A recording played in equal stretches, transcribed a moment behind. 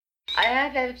I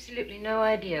have absolutely no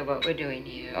idea what we're doing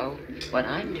here, or what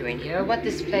I'm doing here, or what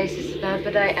this place is about,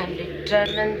 but I am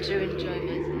determined to enjoy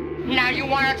myself. Now you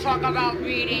want to talk about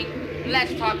reading?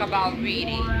 Let's talk about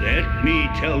reading. Let me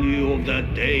tell you of the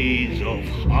days of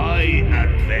high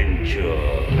adventure.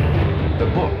 The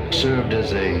book served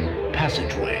as a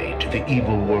passageway to the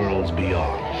evil worlds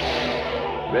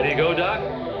beyond. Ready to go, Doc?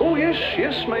 Oh,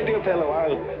 yes, my dear fellow.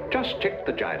 I'll just check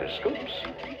the gyroscopes.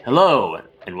 Hello,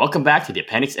 and welcome back to the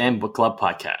Appendix N Book Club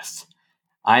podcast.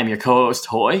 I am your co-host,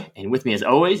 Hoy, and with me as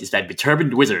always is that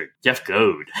beturbaned wizard, Jeff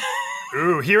Goad.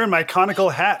 Ooh, here in my conical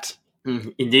hat.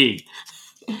 Indeed.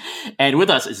 And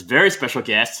with us is a very special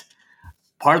guest,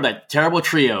 part of that terrible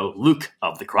trio, Luke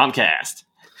of the Cromcast.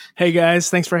 Hey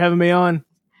guys, thanks for having me on.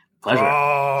 Pleasure.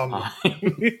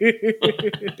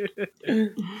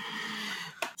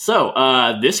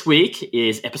 So, this week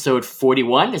is episode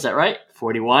 41, is that right?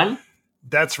 41?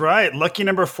 That's right. Lucky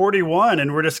number 41,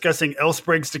 and we're discussing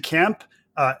Elsbrig's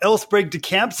Elsbrig de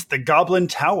Camp's The Goblin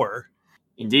Tower.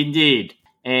 Indeed.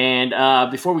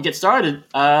 And before we get started,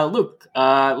 Luke,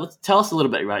 let's tell us a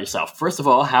little bit about yourself. First of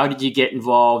all, how did you get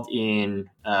involved in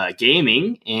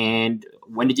gaming, and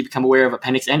when did you become aware of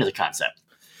Appendix N as a concept?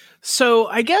 So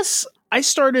I guess I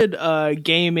started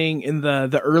gaming in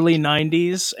the early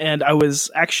 90s, and I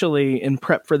was actually in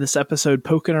prep for this episode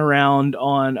poking around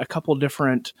on a couple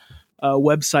different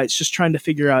websites, just trying to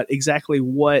figure out exactly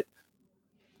what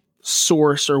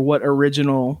source or what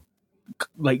original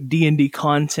like D&D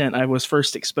content I was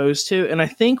first exposed to. And I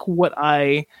think what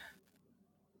I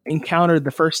encountered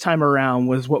the first time around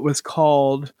was what was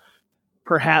called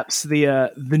perhaps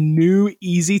the new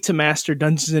easy to master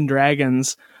Dungeons and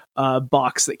Dragons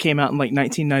box that came out in like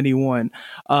 1991.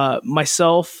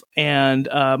 Myself and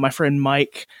my friend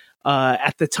Mike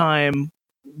at the time,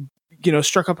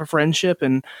 struck up a friendship.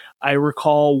 And I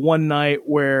recall one night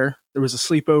where there was a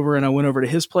sleepover and I went over to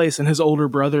his place, and his older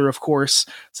brother, of course,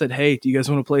 said, "Hey, do you guys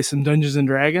want to play some Dungeons and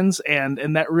Dragons?" And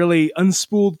that really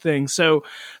unspooled things. So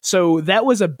that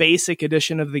was a basic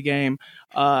edition of the game.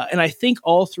 And I think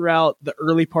all throughout the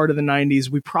early part of the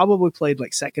 90s, we probably played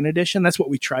like second edition. That's what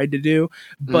we tried to do.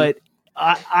 But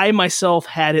I myself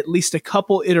had at least a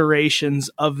couple iterations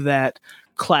of that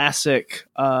classic,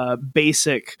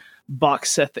 basic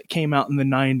box set that came out in the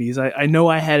 90s. I know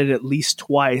I had it at least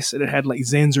twice, and it had like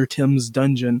Zanzer Tim's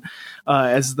Dungeon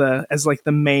as like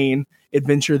the main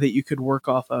adventure that you could work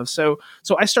off of. So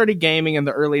I started gaming in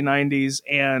the early 90s,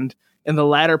 and in the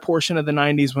latter portion of the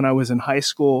 90s when I was in high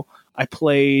school, I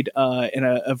played in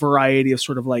a variety of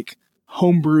sort of like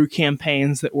homebrew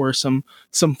campaigns that were some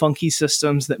funky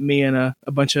systems that me and a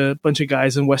bunch of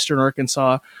guys in Western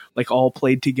Arkansas like all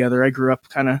played together. I grew up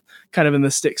kind of in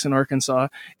the sticks in Arkansas,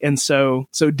 and so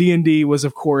D&D was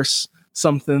of course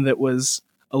something that was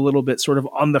a little bit sort of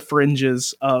on the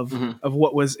fringes of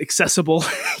what was accessible,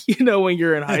 when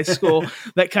you're in high school,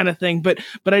 that kind of thing. But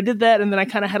I did that, and then I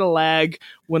kind of had a lag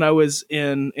when I was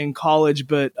in college,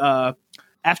 but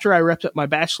after I wrapped up my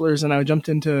bachelor's and I jumped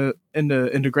into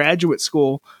graduate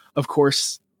school, of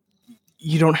course,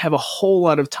 you don't have a whole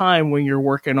lot of time when you're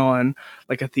working on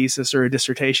like a thesis or a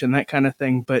dissertation, that kind of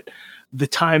thing. But the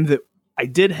time that I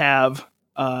did have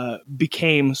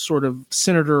became sort of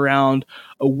centered around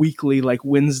a weekly, like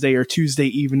Wednesday or Tuesday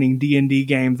evening D&D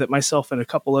game that myself and a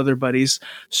couple other buddies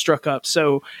struck up.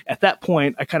 So at that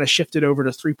point, I kind of shifted over to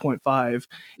 3.5.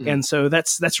 And so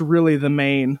that's really the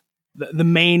main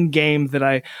game that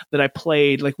I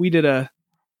played. Like we did a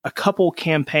couple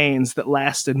campaigns that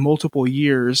lasted multiple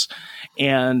years,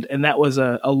 and that was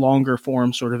a longer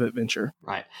form sort of adventure.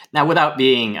 Right. Now, without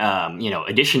being,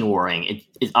 edition warring,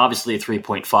 it obviously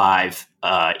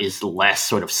 3.5 is less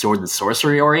sort of sword and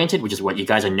sorcery oriented, which is what you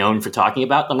guys are known for talking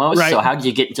about the most. Right. So how did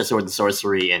you get into sword and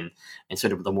sorcery and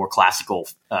sort of the more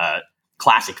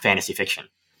classic fantasy fiction?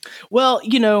 Well,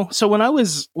 so when I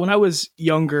was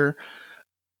younger,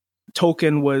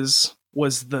 Tolkien was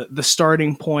the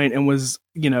starting point, and was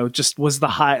the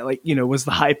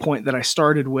high point that I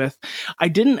started with. I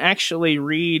didn't actually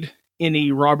read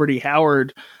any Robert E.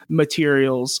 Howard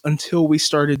materials until we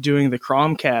started doing the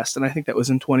Cromcast, and I think that was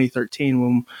in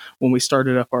 2013 when we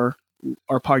started up our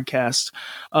podcast.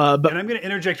 And I'm going to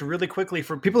interject really quickly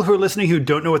for people who are listening who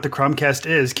don't know what the Cromcast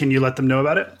is. Can you let them know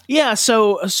about it? Yeah.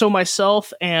 So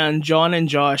myself and John and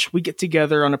Josh, we get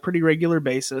together on a pretty regular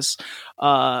basis.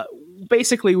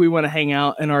 Basically, we want to hang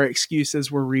out, and our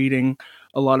excuses were reading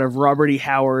a lot of Robert E.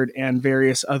 Howard and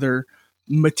various other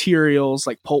materials,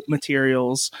 like pulp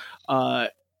materials,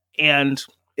 and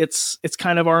it's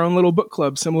kind of our own little book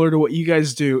club, similar to what you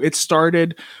guys do. It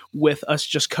started with us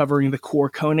just covering the core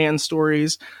Conan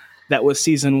stories. That was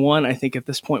season 1. I think at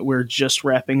this point we're just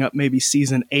wrapping up maybe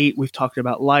season 8. We've talked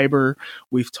about Liber.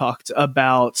 We've talked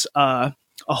about a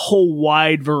whole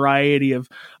wide variety of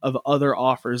other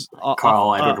offers.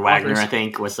 Carl Edward Wagner, authors. I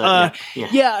think, was that?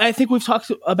 Yeah, I think we've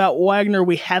talked about Wagner.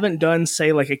 We haven't done,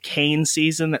 say, like a Kane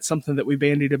season. That's something that we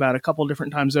bandied about a couple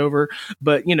different times over.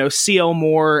 But, C.L.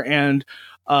 Moore and,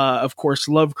 of course,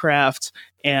 Lovecraft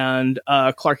and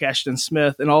Clark Ashton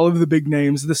Smith and all of the big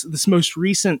names. This most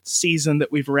recent season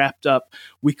that we've wrapped up,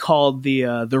 we called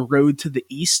the Road to the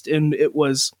East, and it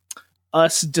was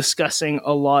us discussing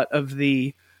a lot of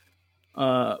the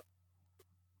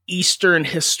Eastern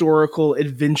historical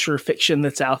adventure fiction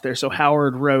that's out there. So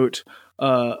Howard wrote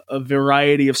a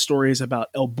variety of stories about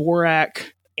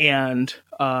Elborak and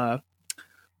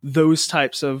those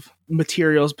types of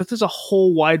materials, but there's a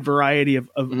whole wide variety of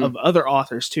other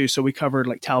authors too. So we covered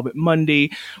like Talbot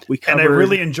Mundy. And I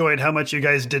really enjoyed how much you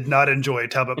guys did not enjoy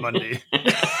Talbot Mundy.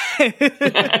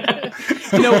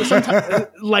 Sometimes,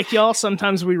 like y'all,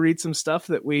 sometimes we read some stuff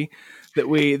that we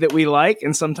like,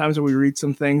 and sometimes we read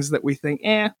some things that we think,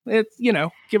 it's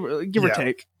give or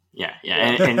take. Yeah,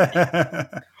 and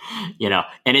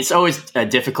and it's always a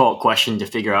difficult question to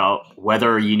figure out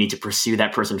whether you need to pursue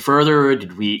that person further.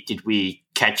 Did we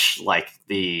catch like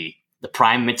the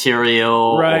prime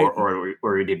material, right,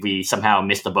 or did we somehow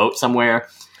miss the boat somewhere?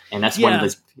 And that's one of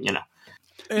those, Yeah,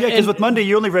 because with Monday,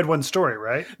 you only read one story,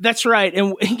 right? That's right.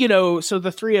 And, so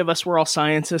the three of us were all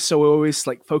scientists, so we always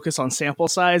like focus on sample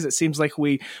size. It seems like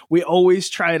we always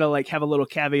try to like have a little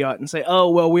caveat and say, oh,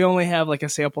 well, we only have like a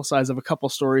sample size of a couple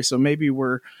stories, so maybe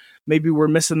we're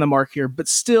missing the mark here. But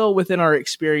still, within our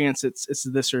experience, it's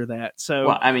this or that. So,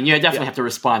 well, I mean, you definitely have to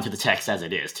respond to the text as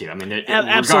it is, too. I mean,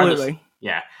 absolutely.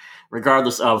 Yeah.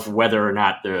 Regardless of whether or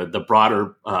not the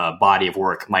broader body of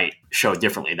work might show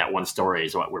differently, that one story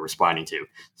is what we're responding to.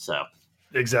 So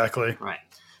exactly right.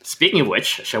 Speaking of which,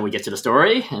 shall we get to the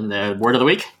story and the word of the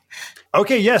week?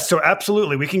 Okay, yes. So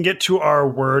absolutely, we can get to our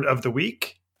word of the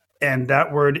week, and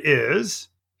that word is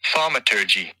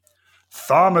thaumaturgy.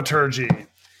 Thaumaturgy,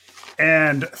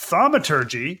 and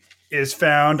thaumaturgy is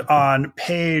found on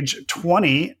page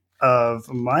 20 of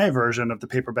my version of the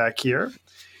paperback here.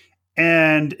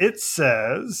 And it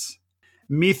says,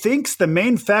 methinks the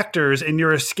main factors in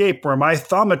your escape were my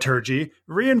thaumaturgy,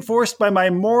 reinforced by my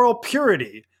moral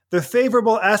purity, the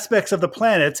favorable aspects of the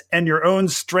planets, and your own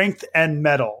strength and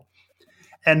mettle.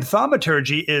 And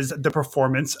thaumaturgy is the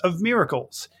performance of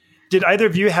miracles. Did either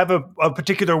of you have a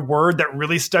particular word that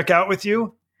really stuck out with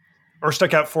you? Or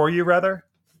stuck out for you, rather?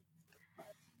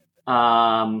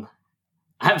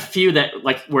 I have a few that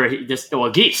like where he just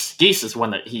geese. Geese is one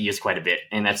that he used quite a bit,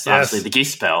 and that's obviously the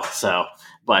geese spell. So,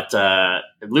 but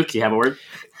Luke, do you have a word?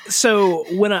 So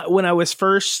when I was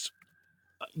first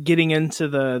getting into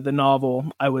the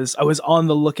novel, I was on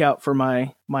the lookout for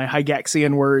my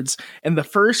Hygaxian words, and the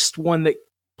first one that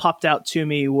popped out to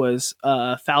me was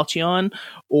falchion,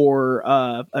 or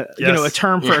a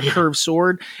term for a curved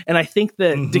sword. And I think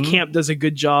that DeCamp does a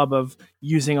good job of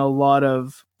using a lot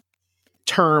of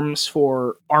terms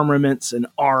for armaments and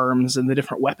arms and the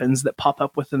different weapons that pop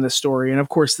up within the story. And of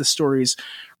course, the story's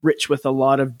rich with a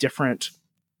lot of different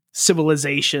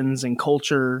civilizations and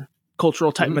cultural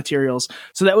type materials.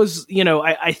 So that was,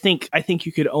 I think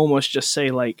you could almost just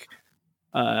say like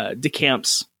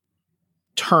DeCamp's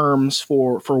terms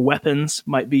for weapons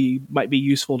might be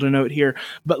useful to note here,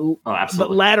 but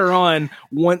later on,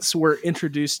 once we're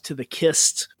introduced to the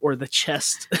kist or the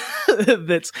chest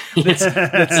that's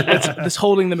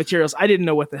holding the materials, I didn't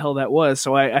know what the hell that was,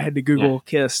 so I had to Google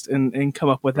kist and come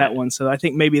up with that one. So I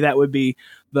think maybe that would be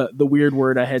the weird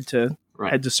word I had to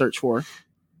search for.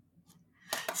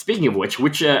 Speaking of which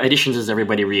editions is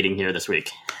everybody reading here this week?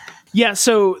 Yeah,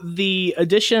 so the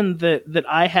edition that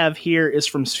I have here is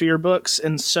from Sphere Books,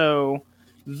 and so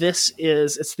it's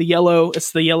the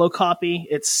yellow copy.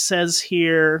 It says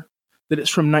here that it's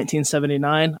from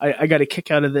 1979. I got a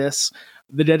kick out of this.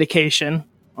 The dedication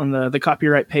on the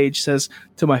copyright page says,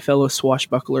 "To my fellow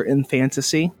swashbuckler in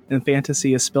fantasy," and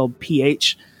fantasy is spelled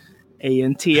PHANTASY,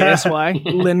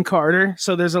 Lynn Carter.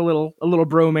 So there's a little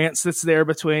bromance that's there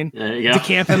between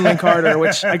DeCamp and Lynn Carter,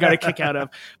 which I got a kick out of.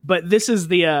 But this is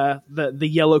the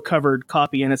yellow covered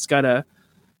copy, and it's got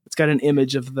an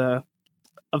image of the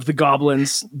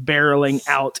goblins barreling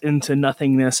out into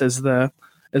nothingness as the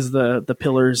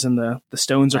pillars and the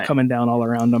stones are coming down all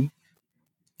around them.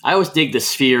 I always dig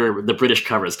the British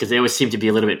covers, because they always seem to be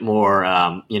a little bit more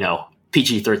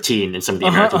PG-13 than some of the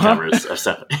American covers or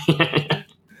stuff.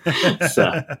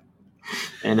 So,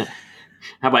 and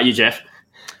how about you, Jeff?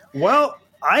 Well,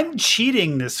 I'm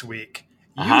cheating this week.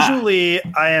 Usually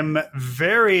I am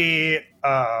very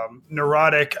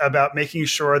neurotic about making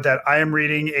sure that I am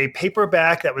reading a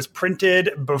paperback that was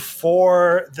printed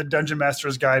before the Dungeon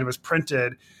Master's Guide was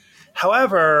printed.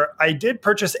 However, I did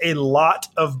purchase a lot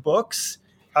of books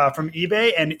from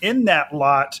eBay, and in that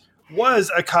lot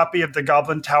was a copy of The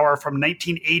Goblin Tower from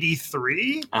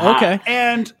 1983. Okay.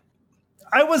 And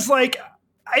I was like,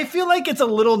 I feel like it's a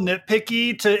little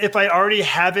nitpicky to, if I already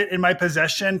have it in my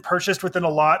possession, purchased within a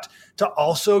lot, to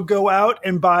also go out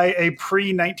and buy a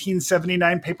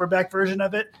pre-1979 paperback version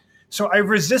of it. So I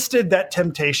resisted that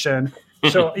temptation.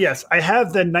 So yes, I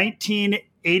have the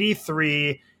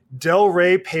 1983 Del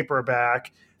Rey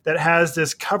paperback that has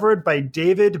this covered by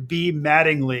David B.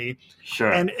 Mattingly.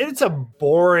 Sure. And it's a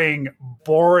boring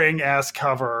ass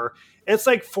cover. It's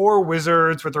like 4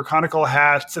 wizards with their conical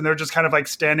hats, and they're just kind of like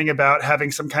standing about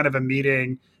having some kind of a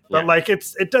meeting. But like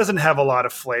it doesn't have a lot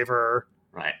of flavor.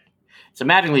 Right. So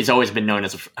Mattingly's always been known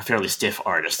as a fairly stiff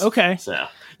artist. Okay. So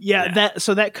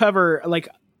that cover, like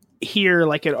here,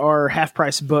 like at our Half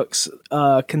Price Books,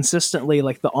 consistently,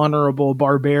 like the Honorable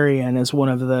Barbarian is one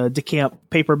of the DeCamp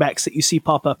paperbacks that you see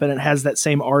pop up, and it has that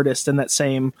same artist and that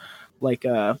same like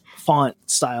font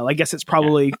style. I guess it's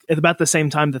probably at about the same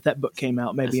time that book came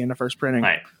out, maybe in the first printing.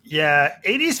 Right. Yeah,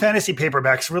 80s fantasy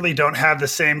paperbacks really don't have the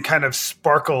same kind of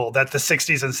sparkle that the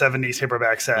 60s and 70s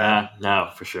paperbacks had.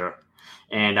 No, for sure.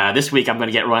 And this week I'm going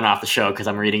to get run off the show because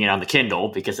I'm reading it on the Kindle,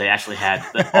 because they actually had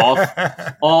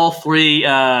all 3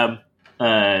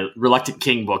 Reluctant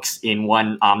King books in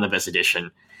one omnibus edition.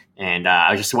 And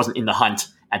I just wasn't in the hunt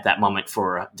at that moment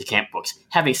for DeCamp books.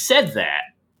 Having said that,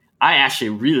 I actually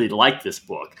really like this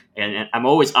book, and I'm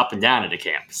always up and down at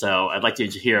DeCamp. So I'd like to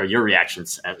hear your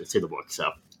reactions to the book.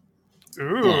 So,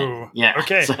 yeah.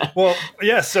 Okay. Well,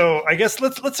 yeah. So I guess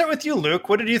let's start with you, Luke.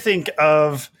 What did you think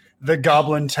of The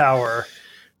Goblin Tower?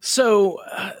 So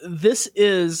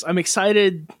I'm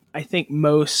excited, I think,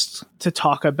 most to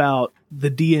talk about the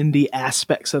D&D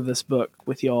aspects of this book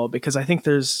with y'all, because I think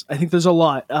there's a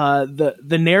lot.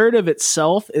 The narrative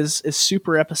itself is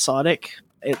super episodic.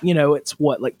 It's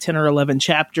like 10 or 11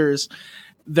 chapters.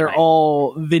 They're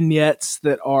all vignettes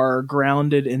that are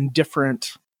grounded in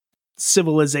different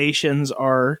civilizations.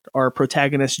 Our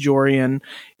protagonist Jorian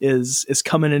is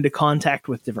coming into contact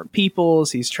with different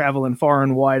peoples. He's traveling far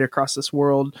and wide across this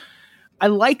world. I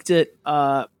liked it.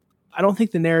 I don't think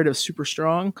the narrative's super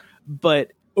strong,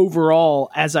 but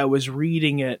overall, as I was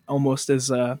reading it, almost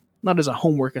as not as a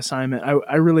homework assignment,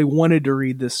 I really wanted to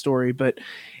read this story, but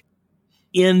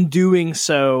in doing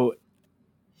so,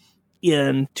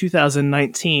 in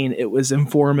 2019, it was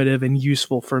informative and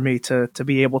useful for me to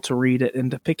be able to read it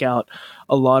and to pick out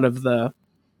a lot of the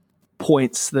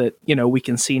points that, we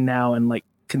can see now in like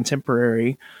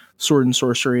contemporary sword and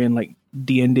sorcery and like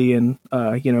D&D and,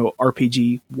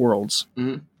 RPG worlds.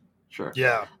 Mm-hmm. Sure.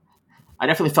 Yeah. I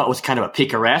definitely felt it was kind of a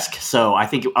picaresque. So I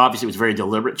think obviously it was a very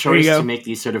deliberate choice to make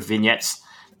these sort of vignettes.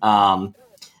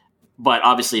 But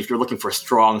obviously, if you're looking for a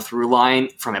strong through line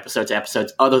from episode to episode,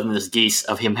 other than this geese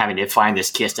of him having to find this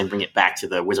kiss and bring it back to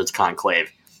the Wizard's Conclave,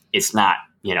 it's not,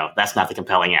 that's not the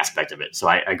compelling aspect of it. So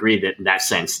I agree that in that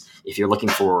sense, if you're looking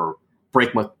for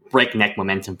breakneck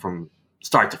momentum from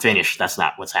start to finish, that's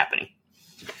not what's happening.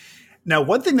 Now,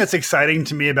 one thing that's exciting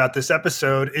to me about this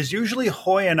episode is usually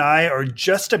Hoy and I are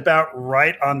just about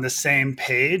right on the same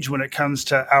page when it comes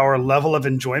to our level of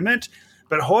enjoyment.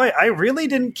 But Hoy, I really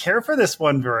didn't care for this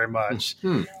one very much.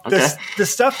 Okay. The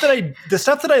stuff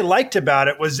that I liked about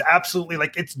it was absolutely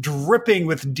like it's dripping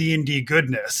with D&D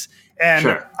goodness. And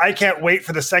sure. I can't wait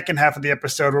for the second half of the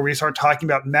episode where we start talking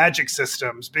about magic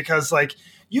systems, because like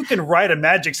you can write a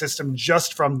magic system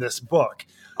just from this book.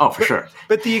 Oh, for sure.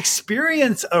 But the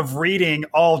experience of reading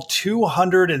all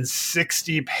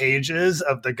 260 pages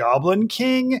of The Goblin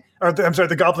King,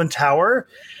 The Goblin Tower,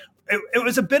 it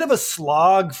was a bit of a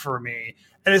slog for me.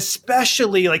 And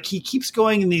especially like he keeps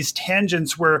going in these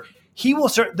tangents where he will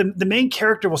start, the main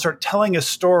character will start telling a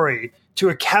story to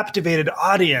a captivated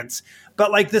audience.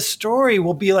 But like the story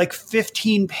will be like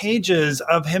 15 pages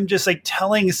of him just like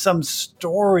telling some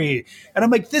story. And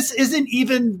I'm like, this isn't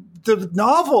even the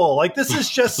novel. Like this is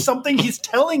just something he's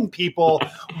telling people.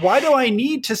 Why do I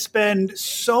need to spend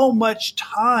so much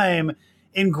time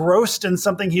engrossed in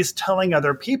something he's telling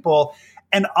other people?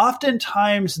 And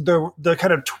oftentimes the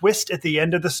kind of twist at the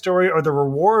end of the story or the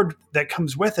reward that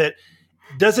comes with it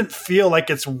doesn't feel like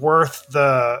it's worth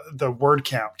the word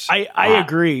count. I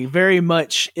agree very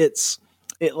much. If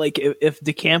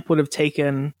DeCamp would have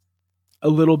taken a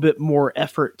little bit more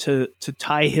effort to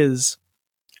tie his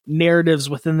narratives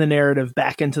within the narrative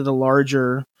back into the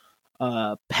larger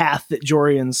path that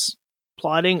Jorian's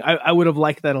plotting. I would have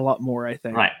liked that a lot more, I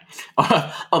think. Right.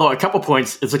 Although a couple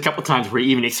points, there's a couple times where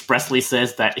he even expressly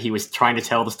says that he was trying to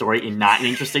tell the story in not an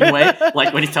interesting way.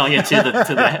 Like when he's telling it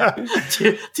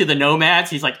to the nomads,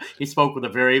 he spoke with a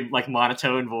very like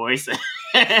monotone voice and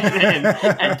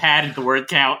padded the word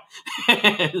count.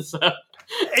 As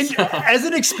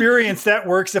an experience, that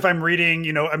works if I'm reading,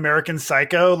 American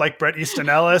Psycho, like Bret Easton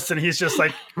Ellis, and he's just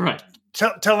like right.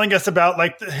 telling us about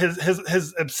like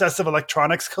his obsessive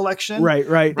electronics collection.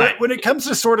 Right. But when it comes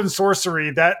to sword and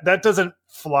sorcery, that doesn't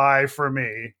fly for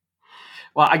me.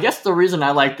 Well, I guess the reason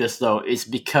I like this though is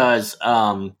because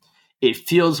it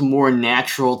feels more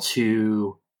natural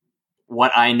to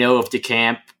what I know of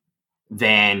DeCamp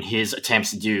than his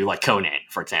attempts to do like Conan,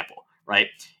 for example. Right?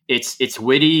 It's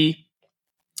witty,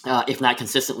 if not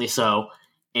consistently so.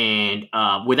 And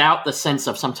without the sense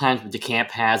of sometimes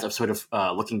DeCamp has of sort of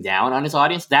looking down on his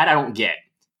audience, that I don't get.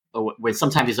 When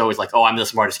sometimes he's always like, "Oh, I'm the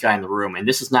smartest guy in the room," and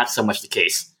this is not so much the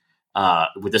case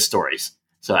with the stories.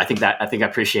 So I think I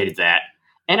appreciated that,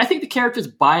 and I think the characters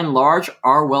by and large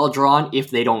are well drawn.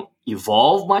 If they don't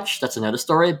evolve much, that's another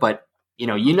story. But you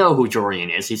know who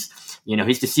Jorian is. He's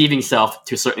deceiving himself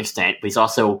to a certain extent, but he's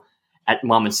also at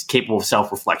moments capable of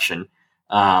self-reflection.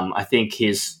 I think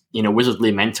his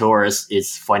wizardly mentor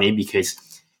is funny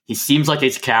because he seems like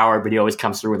he's a coward, but he always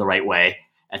comes through in the right way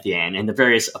at the end. And the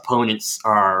various opponents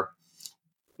are,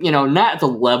 not at the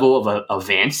level of a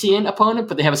Vancian opponent,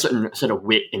 but they have a certain sort of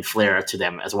wit and flair to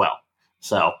them as well.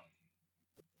 So,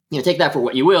 take that for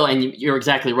what you will. And you're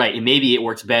exactly right. And maybe it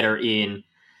works better in,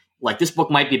 like, this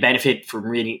book might be benefit from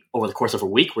reading over the course of a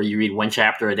week where you read one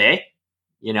chapter a day,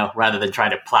 rather than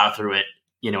trying to plow through it,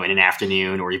 in an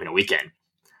afternoon or even a weekend.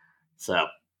 So,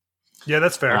 yeah,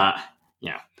 that's fair.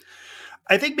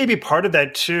 I think maybe part of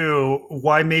that too,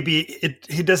 why maybe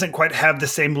he doesn't quite have the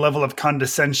same level of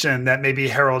condescension that maybe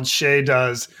Harold Shea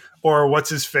does, or what's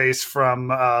his face from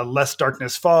Lest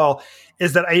Darkness Fall,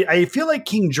 is that I feel like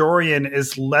King Jorian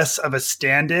is less of a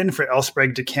stand-in for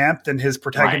Elsbreg de Camp than his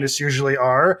protagonists usually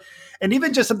are. And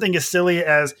even just something as silly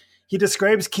as he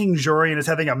describes King Jorian as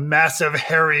having a massive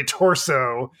hairy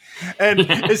torso. And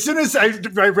as soon as I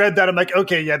read that, I'm like,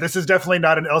 okay, yeah, this is definitely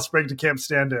not an Elsbreg de Camp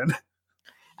stand-in.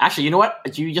 Actually, you know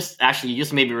what? You just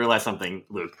made me realize something,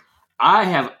 Luke. I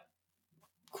have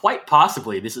quite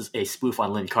possibly this is a spoof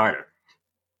on Lynn Carter.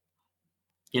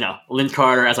 Lynn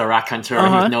Carter as a rock hunter,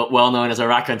 he's well known as a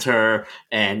rock hunter,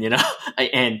 and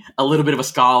and a little bit of a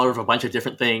scholar of a bunch of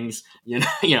different things.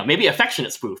 Maybe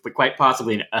affectionate spoof, but quite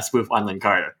possibly a spoof on Lynn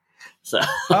Carter.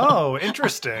 So,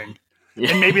 interesting.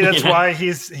 And maybe that's why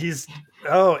he's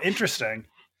interesting.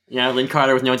 Lynn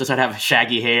Carter was known to sort of have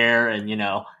shaggy hair and did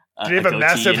he have a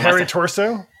massive hairy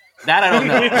torso? That I don't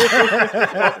know.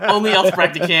 Only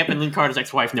Elsbreg de Camp and Lynn Carter's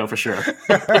ex-wife know for sure.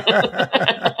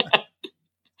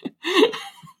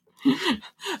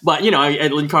 But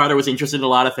Lynn Carter was interested in a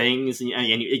lot of things, and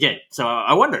again, so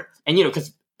I wonder, and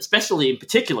because especially in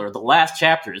particular, the last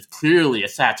chapter is clearly a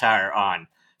satire on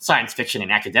science fiction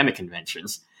and academic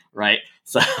conventions, right?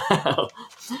 So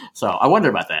I wonder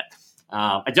about that.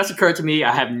 It just occurred to me.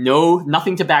 I have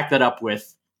nothing to back that up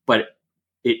with, but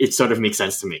it sort of makes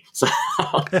sense to me.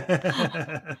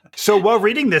 So while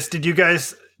reading this, did you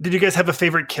guys have a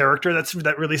favorite character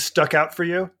that really stuck out for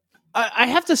you? I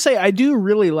have to say, I do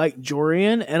really like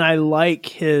Jorian, and I like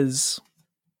his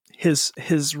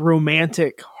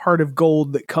romantic heart of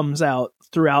gold that comes out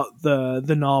throughout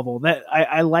the novel. That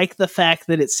I like the fact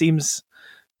that it seems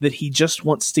that he just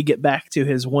wants to get back to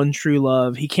his one true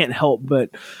love. He can't help but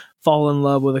fall in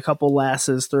love with a couple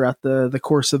lasses throughout the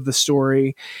course of the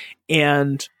story.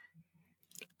 And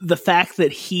the fact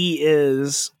that he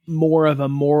is more of a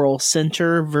moral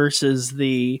center versus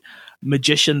the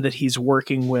magician that he's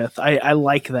working with. I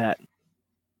like that.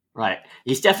 Right.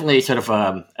 He's definitely sort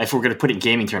of, if we're going to put it in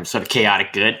gaming terms, sort of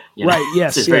chaotic good. Right.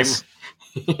 Yes. Yes.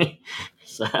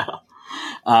 So,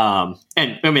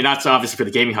 and I mean, that's obviously for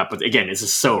the gaming hut, but again, this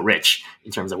is so rich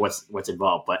in terms of what's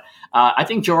involved. But I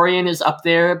think Jorian is up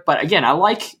there. But again, I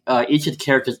like each of the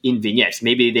characters in vignettes.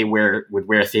 Maybe they would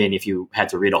wear thin if you had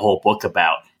to read a whole book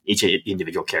about each of the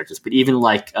individual characters. But even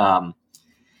like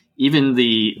even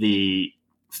the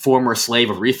former slave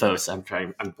of Rethos, I'm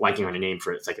blanking on a name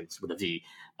for a second with a V.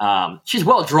 She's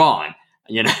well drawn.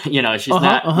 She's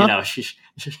not. She's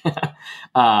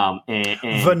and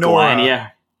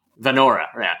Venora,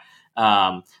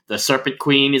 yeah. The Serpent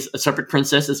Queen a Serpent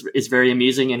Princess is very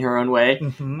amusing in her own way.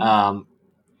 Mm-hmm.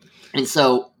 And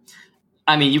so,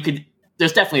 I mean,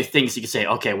 there's definitely things you could say,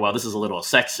 okay, well, this is a little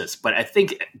sexist, but I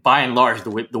think by and large,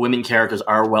 the women characters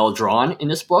are well drawn in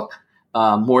this book,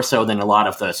 more so than a lot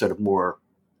of the sort of more,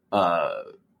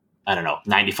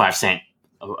 95 cent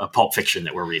a Pulp Fiction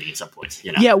that we're reading at some points.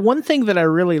 You know? Yeah, one thing that I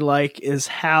really like is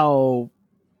how,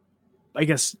 I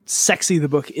guess, sexy the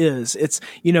book is. It's,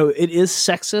 you know, it is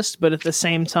sexist, but at the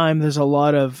same time, there's a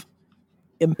lot of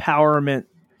empowerment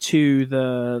to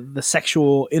the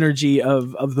sexual energy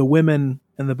of the women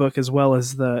in the book as well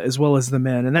as the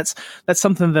men, and that's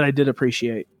something that I did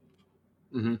appreciate.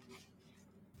 Mm-hmm.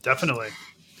 Definitely.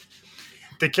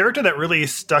 The character that really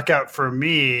stuck out for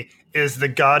me is the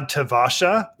god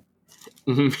Tavasha.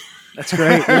 Mm-hmm. That's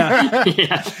great. Yeah.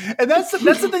 Yeah. And that's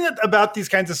the thing about these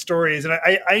kinds of stories. And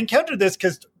I encountered this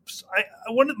because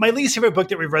my least favorite book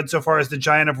that we've read so far is The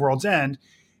Giant of World's End.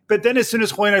 But then as soon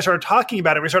as Hoy and I started talking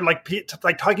about it, we started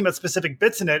like talking about specific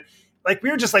bits in it. Like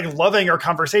we were just like loving our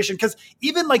conversation, because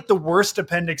even like the worst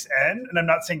Appendix N, and I'm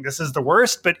not saying this is the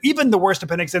worst, but even the worst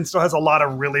Appendix N still has a lot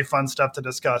of really fun stuff to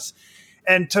discuss.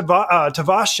 And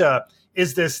Tavasha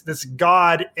is this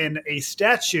god in a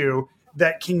statue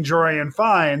that King Jorian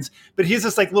finds, but he's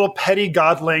this like little petty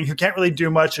godling who can't really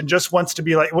do much and just wants to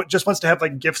have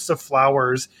like gifts of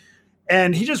flowers.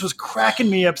 And he just was cracking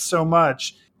me up so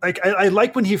much. Like I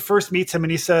like when he first meets him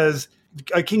and he says,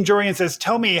 King Jorian says,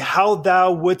 "Tell me how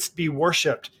thou wouldst be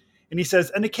worshipped." And he says,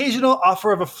 "An occasional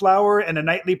offer of a flower and a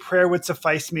nightly prayer would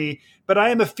suffice me, but I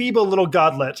am a feeble little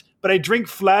godlet, but I drink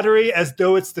flattery as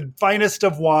though it's the finest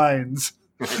of wines."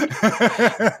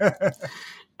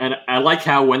 And I like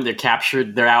how when they're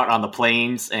captured, they're out on the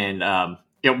plains, and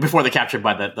before they're captured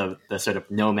by the sort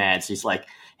of nomads, he's like,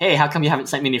 "Hey, how come you haven't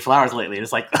sent me any flowers lately?" And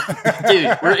it's like,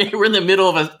 dude, we're in the middle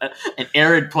of an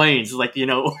arid plains. It's like,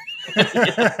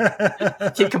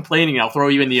 keep complaining, I'll throw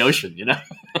you in the ocean,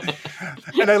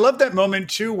 And I love that moment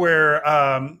too, where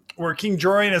King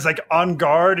Jorian is like on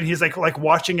guard and he's like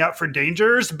watching out for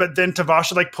dangers, but then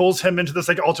Tavasha like pulls him into this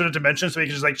like alternate dimension so he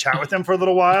can just like chat with him for a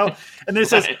little while. And then he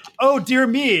says, "Oh dear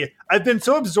me, I've been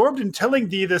so absorbed in telling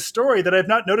thee this story that I've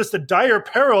not noticed the dire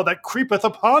peril that creepeth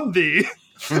upon thee."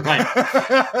 Right.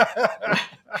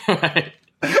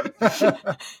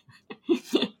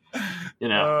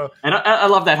 And I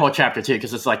love that whole chapter too,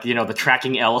 because it's like, the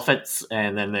tracking elephants,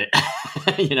 and then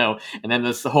and then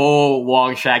this whole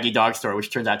long Shaggy dog story,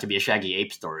 which turns out to be a Shaggy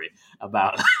ape story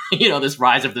about this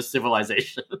rise of this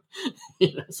civilization.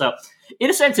 So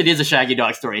in a sense, it is a Shaggy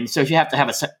dog story, and so you have to have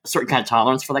a certain kind of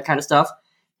tolerance for that kind of stuff.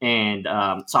 And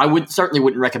so I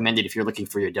wouldn't recommend it if you're looking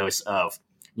for your dose of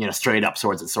straight up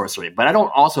swords and sorcery. But I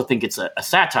don't also think it's a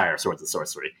satire of swords and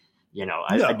sorcery.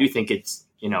 I do think it's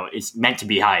it's meant to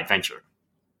be high adventure.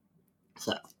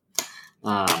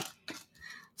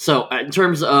 So in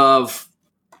terms of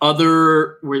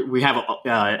other, we have,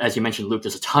 as you mentioned, Luke,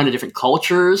 there's a ton of different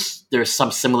cultures. There's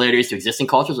some similarities to existing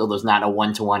cultures, although there's not a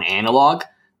one-to-one analog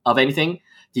of anything.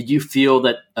 Did you feel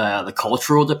that the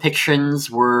cultural depictions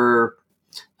were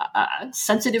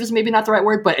sensitive is maybe not the right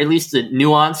word, but at least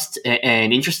nuanced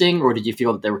and interesting? Or did you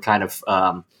feel that they were kind of,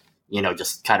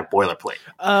 just kind of boilerplate?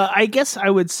 I guess I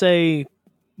would say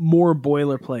more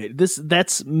boilerplate.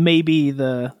 That's maybe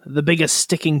the biggest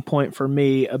sticking point for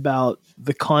me about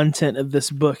the content of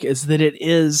this book, is that it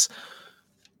is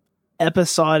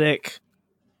episodic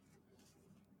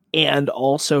and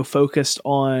also focused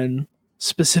on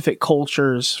specific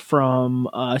cultures from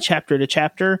chapter to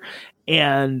chapter,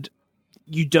 and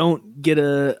you don't get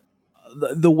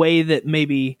the way that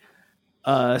maybe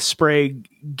Sprague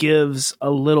gives a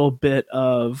little bit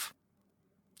of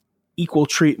equal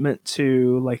treatment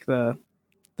to like the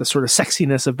sort of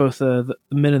sexiness of both the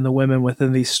men and the women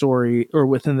within this story.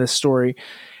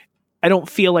 I don't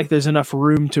feel like there's enough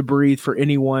room to breathe for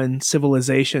any one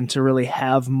civilization to really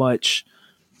have much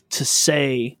to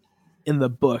say in the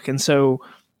book. And so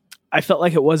I felt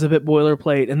like it was a bit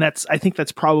boilerplate, and I think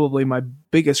that's probably my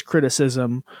biggest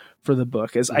criticism for the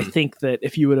book, is I think that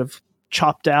if you would have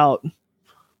chopped out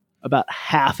about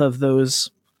half of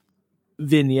those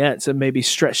vignettes and maybe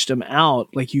stretched them out,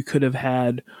 like, you could have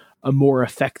had a more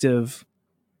effective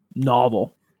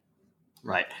novel.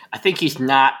 Right. I think he's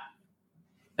not,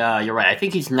 you're right. I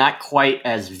think he's not quite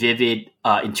as vivid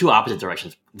in two opposite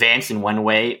directions. Vance in one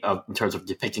way, in terms of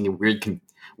depicting the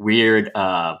weird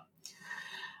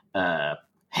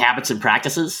habits and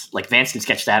practices. Like, Vance can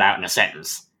sketch that out in a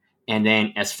sentence. And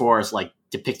then as far as like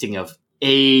depicting of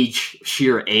age,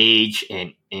 sheer age,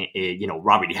 and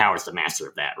Robert E. Howard's the master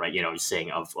of that, right? He's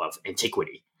saying of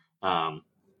antiquity. But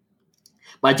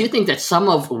I do think that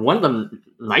one of the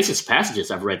nicest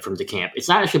passages I've read from DeCamp, it's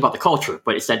not actually about the culture,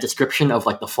 but it's that description of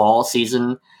like the fall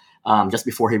season, just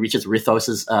before he reaches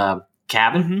Rithos's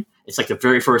cabin. Mm-hmm. It's like the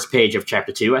very first page of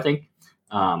chapter 2, I think.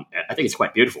 I think it's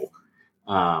quite beautiful.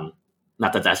 Not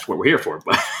that that's what we're here for,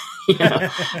 but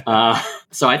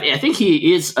So I think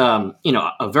he is,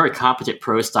 a very competent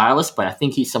prose stylist, but I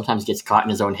think he sometimes gets caught in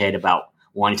his own head about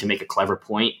wanting to make a clever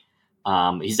point.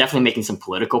 He's definitely making some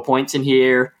political points in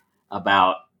here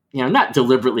about, not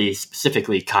deliberately,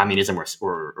 specifically communism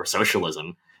or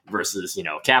socialism versus,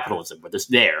 capitalism, but it's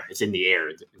there. It's in the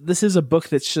air. This is a book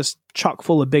that's just chock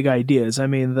full of big ideas. I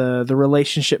mean, the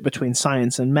relationship between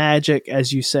science and magic,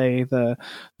 as you say,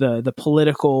 the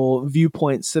political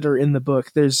viewpoints that are in the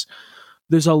book. There's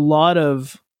a lot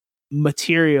of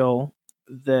material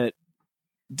that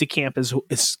DeCamp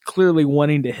is clearly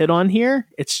wanting to hit on here.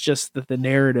 It's just that the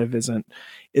narrative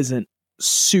isn't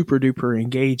super duper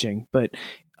engaging. But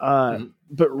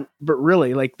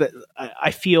really, like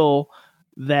I feel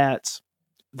that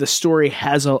the story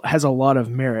has a lot of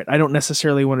merit. I don't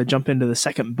necessarily want to jump into the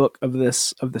second book of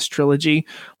this trilogy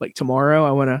like tomorrow.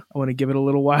 I want to give it a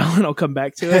little while and I'll come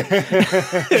back to it.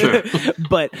 Sure.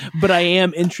 But I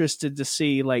am interested to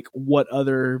see like what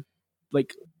other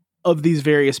like of these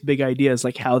various big ideas,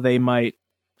 like how they might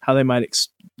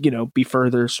be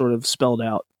further sort of spelled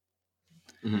out.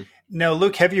 Mm-hmm. Now,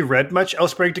 Luke, have you read much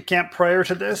Elsbreg de Camp prior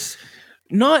to this?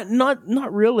 Not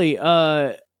really.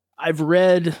 I've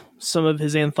read some of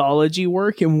his anthology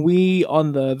work, and we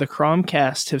on the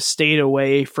Cromcast have stayed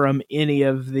away from any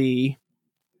of the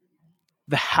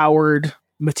Howard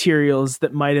materials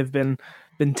that might have been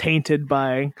tainted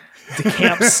by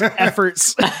DeCamp's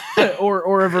efforts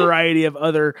or a variety of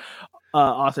other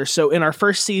authors. So in our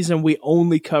first season, we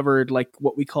only covered like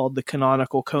what we called the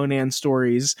canonical Conan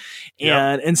stories.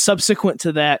 And subsequent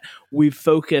to that, we've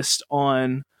focused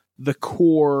on the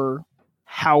core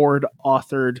Howard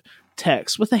authored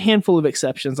text with a handful of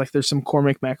exceptions. Like there's some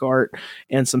Cormac MacArt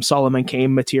and some Solomon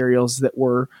Kane materials that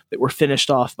were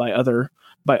finished off by other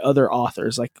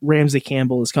authors. Like Ramsey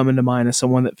Campbell is coming to mind as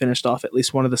someone that finished off at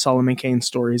least one of the Solomon Kane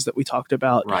stories that we talked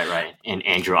about. Right. And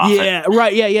Andrew Offutt. Yeah,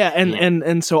 right. Yeah.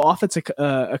 And so Offutt's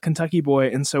a Kentucky boy.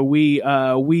 And so we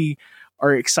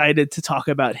are excited to talk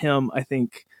about him. I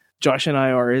think Josh and I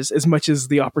are as much as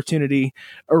the opportunity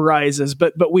arises,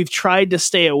 but we've tried to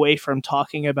stay away from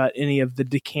talking about any of the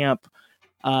DeCamp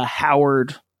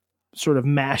Howard sort of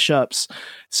mashups.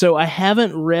 So I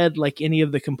haven't read like any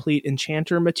of the complete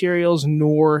Enchanter materials,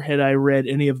 nor had I read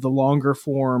any of the longer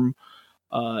form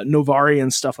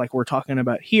Novarian stuff like we're talking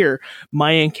about here.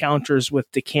 My encounters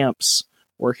with DeCamp's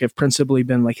work have principally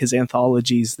been like his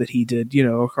anthologies that he did,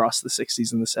 across the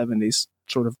 60s and the 70s,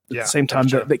 sort of at the same time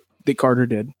that Carter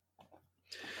did.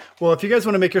 Well, if you guys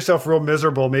want to make yourself real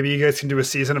miserable, maybe you guys can do a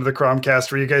season of the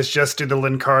Cromcast where you guys just do the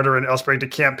Lynn Carter and Elsbreg de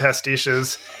Camp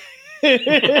pastiches.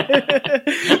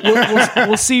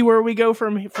 we'll see where we go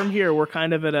from here. We're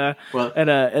kind of at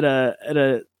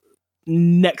a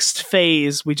next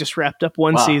phase. We just wrapped up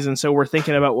one season, so we're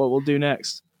thinking about what we'll do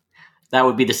next. That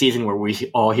would be the season where we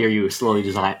all hear you slowly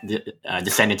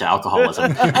descend into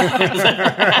alcoholism.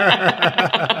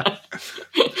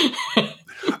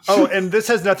 Oh, and this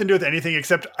has nothing to do with anything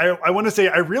except I want to say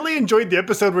I really enjoyed the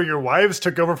episode where your wives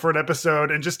took over for an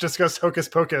episode and just discussed Hocus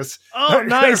Pocus. Oh,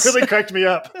 nice. It really cracked me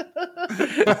up.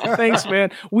 Thanks,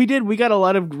 man. We got a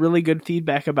lot of really good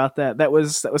feedback about that. That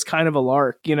was kind of a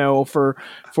lark,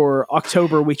 for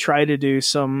October we try to do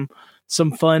some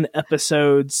fun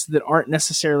episodes that aren't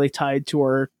necessarily tied to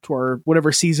our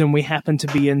whatever season we happen to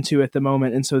be into at the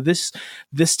moment. And so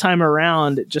this time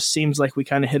around, it just seems like we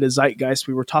kind of hit a zeitgeist.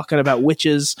 We were talking about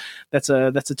witches. That's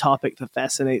a topic that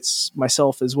fascinates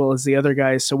myself as well as the other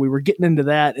guys. So we were getting into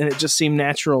that, and it just seemed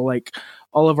natural. Like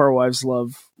all of our wives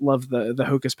love the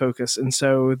Hocus Pocus, and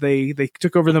so they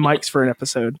took over the mics for an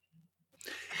episode.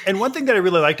 And one thing that I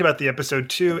really liked about the episode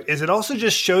too is it also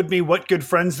just showed me what good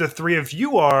friends the three of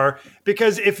you are.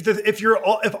 Because if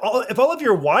all of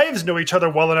your wives know each other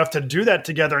well enough to do that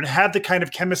together and have the kind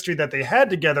of chemistry that they had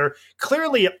together,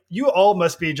 clearly you all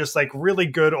must be just like really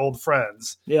good old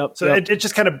friends. Yep. So it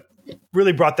just kind of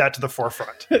really brought that to the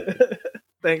forefront.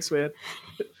 Thanks, man.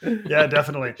 Yeah,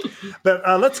 definitely. But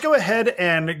let's go ahead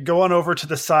and go on over to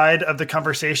the side of the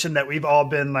conversation that we've all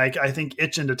been I think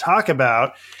itching to talk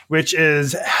about, which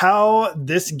is how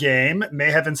this game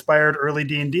may have inspired early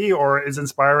D&D or is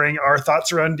inspiring our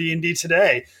thoughts around D&D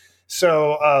today.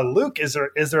 So, Luke, is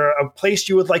there a place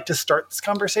you would like to start this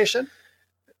conversation?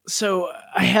 So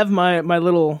I have my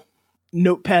little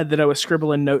notepad that I was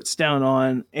scribbling notes down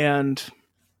on, and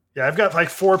yeah, I've got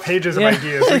 4 pages of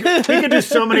ideas. We could do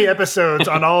so many episodes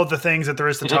on all of the things that there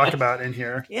is to talk about in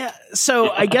here. Yeah. So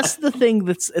I guess the thing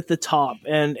that's at the top,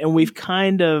 and we've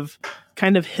kind of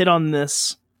hit on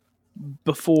this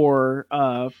before.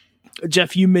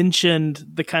 Jeff, you mentioned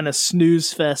the kind of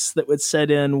snooze fest that would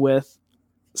set in with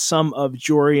some of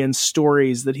Jorian's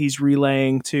stories that he's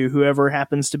relaying to whoever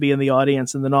happens to be in the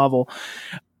audience in the novel.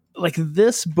 Like,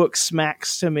 this book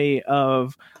smacks to me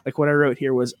of, like, what I wrote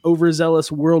here was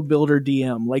overzealous world builder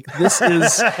DM. Like, this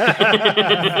is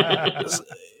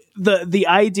the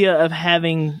idea of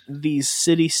having these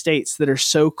city states that are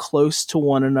so close to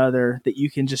one another that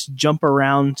you can just jump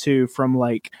around to from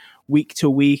like week to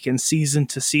week and season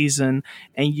to season,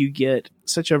 and you get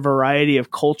such a variety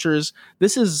of cultures.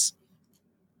 This is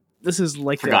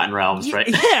like Forgotten Realms, right?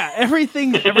 Yeah,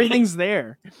 everything's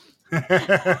there.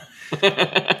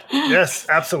 Yes,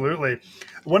 absolutely.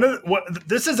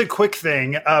 This is a quick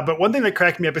thing, but one thing that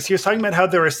cracked me up is he was talking about how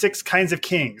there are 6 kinds of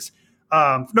kings.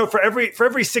 For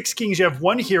every 6 kings, you have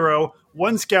 1 hero,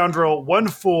 1 scoundrel, 1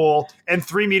 fool, and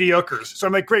 3 mediocres. So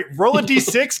I'm like, great, roll a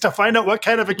d6 to find out what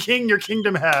kind of a king your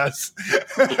kingdom has.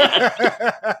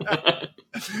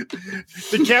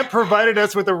 The camp provided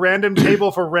us with a random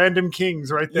table for random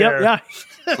kings right there. Yep,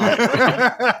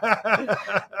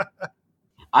 yeah.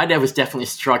 I was definitely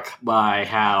struck by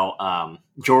how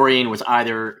Jorian was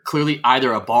clearly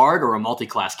either a bard or a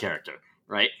multi-class character,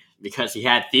 right? Because he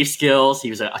had thief skills, he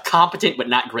was a competent but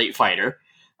not great fighter,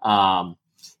 and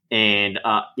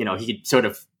he could sort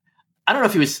of, I don't know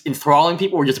if he was enthralling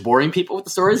people or just boring people with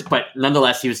the stories, but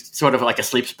nonetheless, he was sort of like a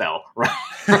sleep spell,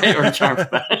 right? Or a charm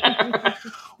spell.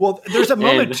 Well, there's a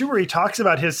moment too where he talks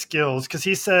about his skills, because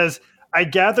he says, I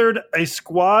gathered a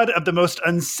squad of the most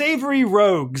unsavory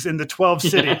rogues in the 12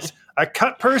 cities. A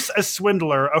cutpurse, a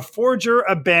swindler, a forger,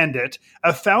 a bandit,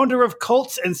 a founder of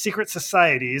cults and secret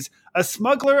societies, a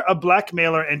smuggler, a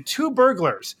blackmailer, and 2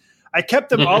 burglars. I kept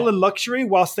them all in luxury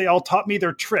whilst they all taught me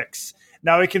their tricks.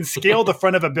 Now I can scale the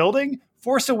front of a building,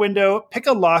 force a window, pick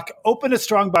a lock, open a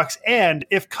strongbox, and,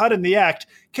 if caught in the act,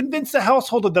 convince the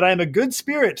householder that I am a good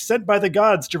spirit sent by the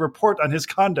gods to report on his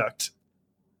conduct.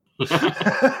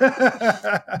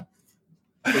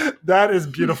 That is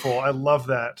beautiful. I love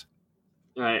that.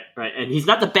 Right. And he's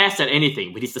not the best at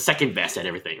anything, but he's the second best at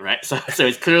everything, right? So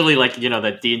it's clearly like,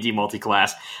 the D&D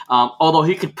multi-class. Although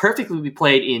he could perfectly be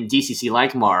played in DCC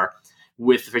Lankhmar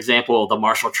with, for example,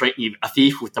 a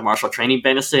thief with the martial training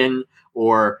benison,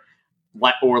 or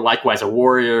likewise a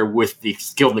warrior with the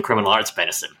skilled in the criminal arts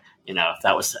benison, if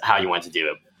that was how you wanted to do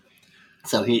it.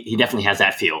 So he definitely has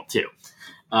that feel too.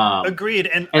 Agreed.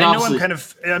 And I know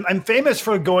I'm famous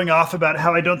for going off about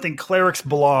how I don't think clerics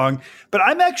belong, but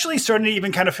I'm actually starting to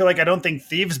even kind of feel like I don't think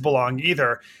thieves belong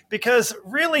either, because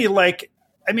really,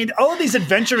 all of these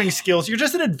adventuring skills, you're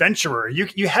just an adventurer.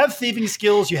 You have thieving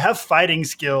skills, you have fighting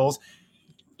skills.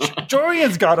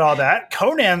 Jorian's got all that.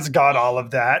 Conan's got all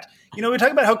of that. We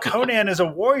talk about how Conan is a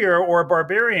warrior or a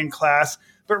barbarian class,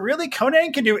 but really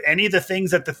Conan can do any of the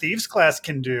things that the thieves class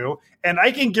can do. And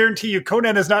I can guarantee you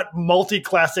Conan is not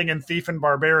multi-classing in thief and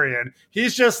barbarian.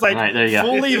 He's just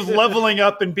fully leveling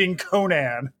up and being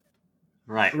Conan.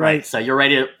 Right. So you're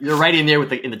right in there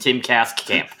in the Tim Kask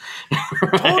camp.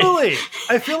 Totally.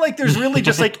 I feel like there's really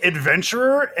just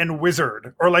adventurer and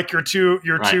wizard, or your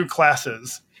two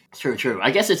classes. True.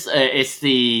 I guess it's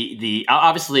the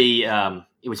obviously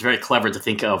it was very clever to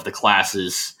think of the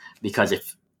classes, because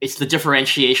if it's the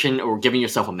differentiation or giving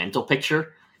yourself a mental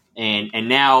picture, and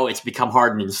now it's become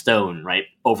hardened in stone, right?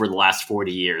 Over the last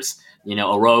 40 years,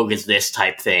 a rogue is this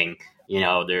type thing.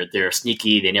 They're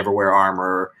sneaky, they never wear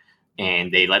armor,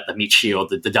 and they let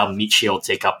the dumb meat shield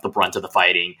take up the brunt of the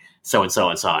fighting, so and so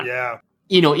and so on. Yeah.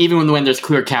 Even when there's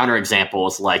clear counter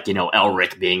examples, like,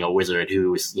 Elric being a wizard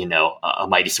who's, a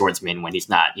mighty swordsman when he's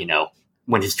not,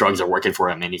 when his drugs are working for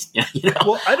him, and he's,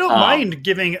 Well, I don't mind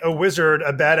giving a wizard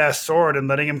a badass sword and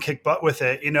letting him kick butt with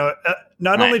it.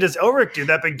 Not only does Elric do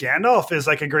that, but Gandalf is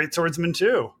a great swordsman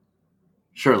too.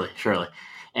 Surely.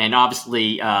 And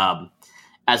obviously,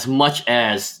 as much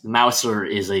as Mouser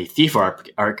is a thief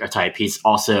archetype, he's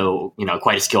also,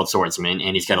 quite a skilled swordsman,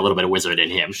 and he's got a little bit of wizard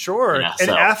in him. Sure. And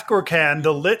Athgorkan,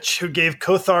 the lich who gave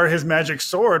Kothar his magic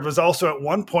sword, was also at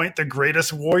one point the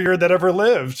greatest warrior that ever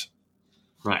lived.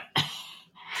 Right.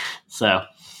 So,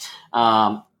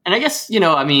 and I guess, there's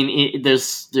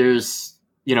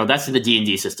that's in the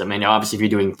D&D system. And obviously if you're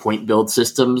doing point build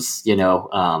systems,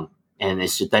 and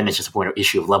it's just a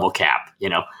issue of level cap,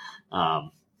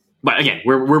 but again,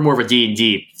 we're more of a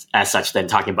D&D as such than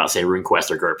talking about, say,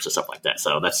 RuneQuest or GURPS or stuff like that.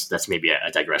 So that's maybe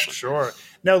a digression. Sure.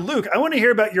 Now, Luke, I want to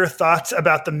hear about your thoughts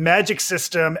about the magic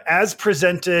system as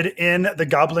presented in the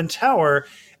Goblin Tower.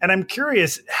 And I'm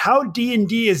curious, how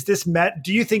D&D is this?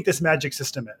 Do you think this magic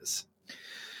system is?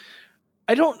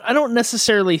 I don't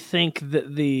necessarily think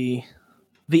that the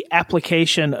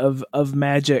application of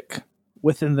magic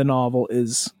within the novel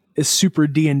is super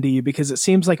D&D, because it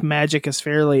seems like magic is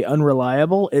fairly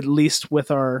unreliable, at least with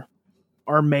our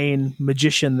our main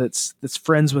magician that's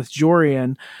friends with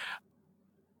Jorian.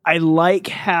 I like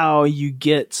how you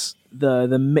get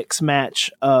the mix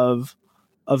match of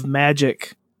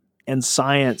magic and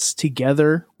science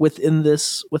together within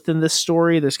this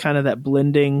story. There's kind of that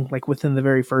blending, like within the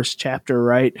very first chapter,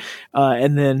 right?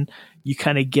 And then you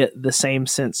kind of get the same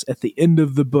sense at the end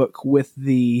of the book with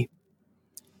the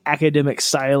academic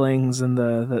stylings and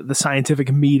the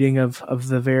scientific meeting of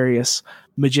the various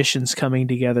magicians coming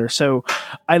together. So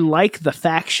I like the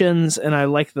factions, and I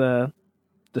like the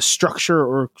structure,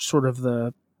 or sort of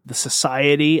the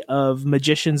society of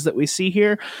magicians that we see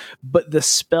here, but the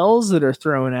spells that are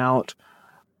thrown out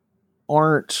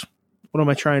aren't, what am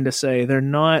I trying to say? They're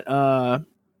not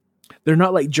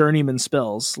like journeyman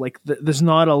spells. Like there's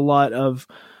not a lot of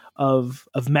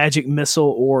magic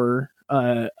missile or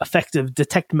effective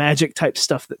detect magic type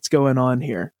stuff that's going on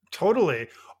here. Totally.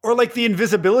 Or like the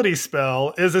invisibility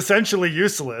spell is essentially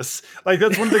useless. Like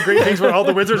that's one of the great things where all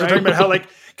the wizards are talking about how, like,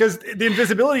 because the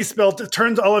invisibility spell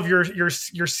turns all of your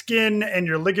skin and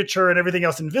your ligature and everything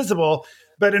else invisible.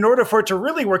 But in order for it to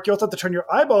really work, you also have to turn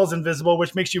your eyeballs invisible,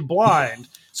 which makes you blind.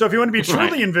 So if you want to be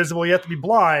truly invisible, you have to be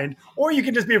blind, or you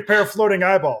can just be a pair of floating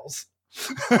eyeballs.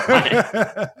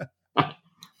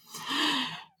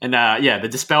 And the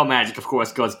dispel magic, of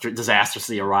course, goes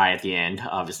disastrously awry at the end,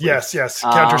 obviously. Yes.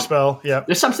 Counterspell, yeah.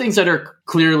 There's some things that are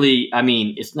clearly, I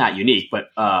mean, it's not unique,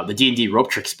 but the D&D rope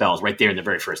trick spell is right there in the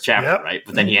very first chapter, right?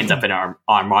 But then he ends up in our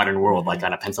modern world, like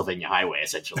on a Pennsylvania highway,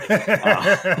 essentially.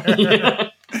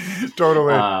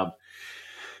 Totally.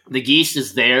 The geese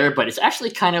is there, but it's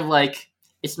actually kind of like,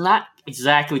 it's not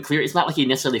exactly clear. It's not like he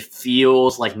necessarily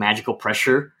feels like magical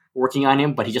pressure working on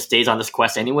him, but he just stays on this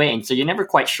quest anyway, and so you're never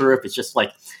quite sure if it's just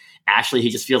like actually he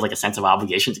just feels like a sense of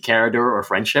obligation to Carador or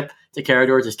friendship to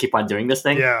Carador, just keep on doing this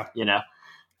thing. But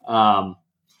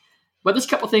there's a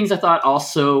couple things I thought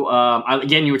also,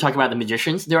 again, you were talking about the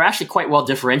magicians. They're actually quite well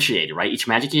differentiated, right? Each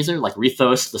magic user, like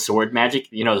Rithos, the sword magic,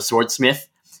 the swordsmith,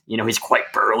 he's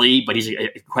quite burly, but he's an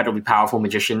incredibly powerful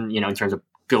magician, in terms of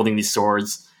building these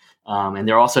swords. And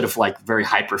they're all sort of like very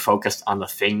hyper focused on the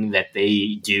thing that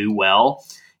they do well.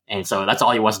 And so that's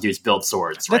all he wants to do is build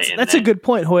swords, right? That's a good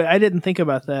point, Hoy. I didn't think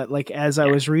about that, like, as I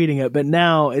was reading it, but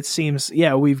now it seems,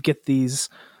 we get these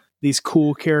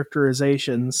cool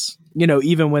characterizations,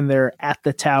 even when they're at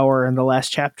the tower in the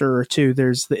last chapter or two,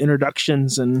 there's the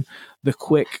introductions and the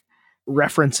quick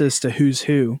references to who's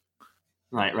who.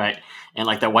 Right. And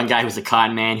like that one guy who's a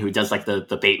con man who does like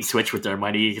the bait and switch with their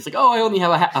money. He's like, oh, I only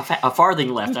have a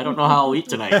farthing left. I don't know how I'll eat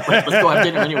tonight, but let's go have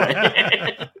dinner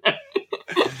anyway.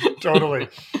 Totally.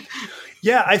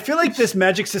 Yeah, I feel like this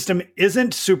magic system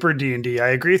isn't super D&D. I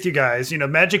agree with you guys.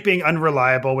 Magic being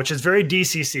unreliable, which is very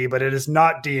DCC, but it is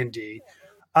not D&D.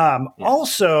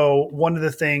 Also, one of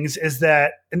the things is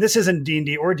that, and this isn't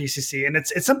D&D or DCC, and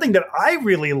it's something that I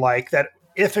really like, that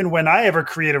if and when I ever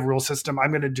create a rule system, I'm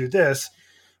going to do this.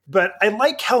 But I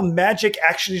like how magic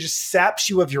actually just saps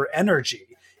you of your energy.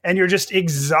 And you're just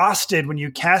exhausted when you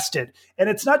cast it. And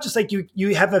it's not just like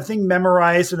you have a thing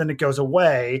memorized and then it goes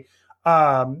away.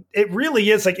 It really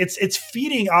is like it's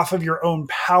feeding off of your own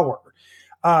power.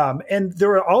 And there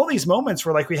are all these moments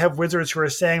where like we have wizards who are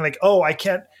saying like, oh, I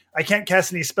can't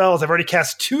cast any spells. I've already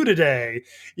cast 2 today,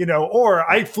 or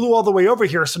I flew all the way over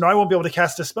here, so now I won't be able to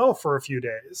cast a spell for a few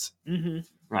days. Mm-hmm.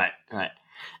 Right.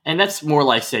 And that's more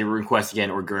like, say, RuneQuest again,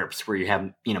 or GURPS, where you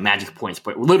have, magic points,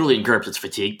 but literally in GURPS, it's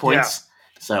fatigue points. Yeah.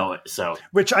 So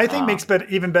which I think makes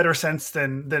even better sense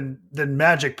than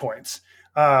magic points.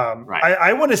 Right.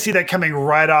 I want to see that coming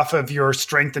right off of your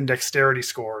strength and dexterity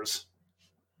scores.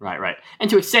 Right. And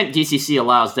to an extent, DCC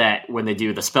allows that when they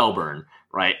do the spell burn,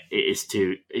 right? Is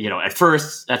to, at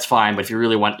first that's fine, but if you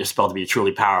really want your spell to be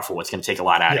truly powerful, it's going to take a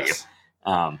lot out of you.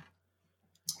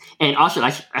 And also,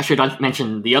 I should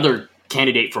mention the other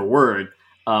candidate for word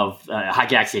of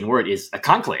Hygaxian word is a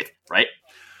conclave, right?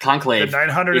 Conclave. The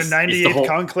 998th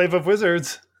conclave of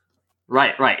wizards.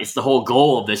 Right. It's the whole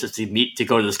goal of this is to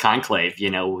go to this conclave,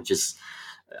 which is,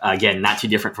 again, not too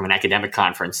different from an academic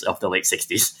conference of the late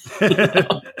 60s.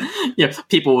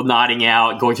 People nodding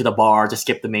out, going to the bar to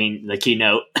skip the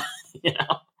keynote,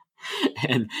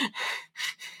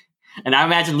 And I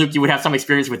imagine, Luke, you would have some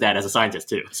experience with that as a scientist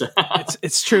too. So.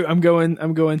 It's true. I'm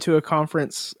going to a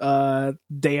conference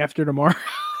day after tomorrow.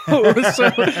 It's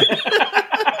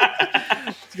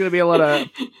going to be a lot of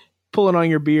pulling on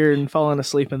your beard and falling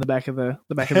asleep in the back of the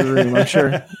room, I'm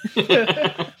sure.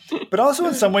 But also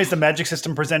in some ways, the magic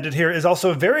system presented here is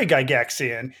also very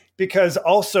Gygaxian, because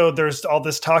also there's all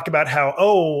this talk about how,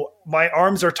 oh, my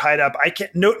arms are tied up. I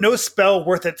can't. No spell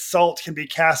worth its salt can be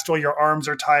cast while your arms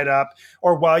are tied up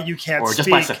or while you can't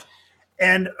speak.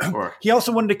 And he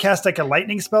also wanted to cast like a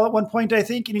lightning spell at one point, I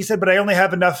think. And he said, but I only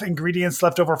have enough ingredients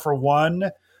left over for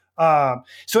one.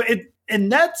 So in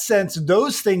that sense,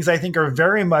 those things I think are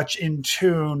very much in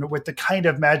tune with the kind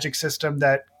of magic system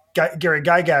that Gary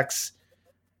Gygax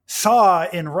saw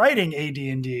in writing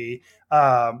AD&D.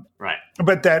 Right.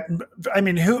 But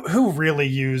who really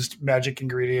used magic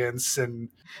ingredients? And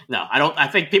no, I don't. I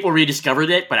think people rediscovered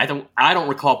it, but I don't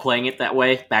recall playing it that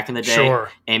way back in the day. Sure.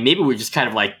 And maybe we just kind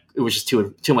of like it was just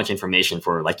too much information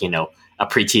for like a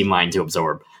preteen mind to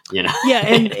absorb. Yeah,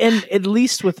 and at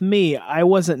least with me, I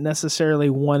wasn't necessarily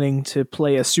wanting to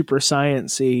play a super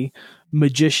science-y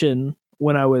magician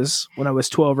when I was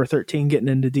 12 or 13 getting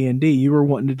into D&D. You were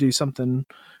wanting to do something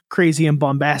crazy and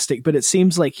bombastic, but it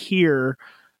seems like here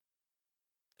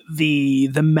the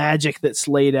magic that's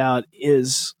laid out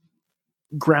is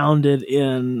grounded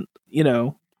in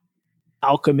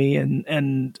alchemy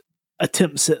and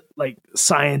attempts at like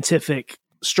scientific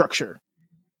structure.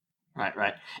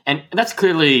 Right, and that's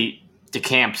clearly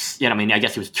DeCamp's. I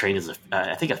guess he was trained as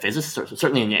a physicist, or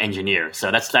certainly an engineer.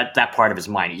 So that's that part of his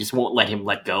mind. You just won't let him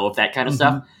let go of that kind of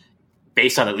stuff,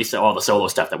 based on at least all the solo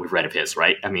stuff that we've read of his.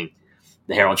 Right? I mean,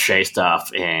 the Harold Shea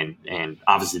stuff, and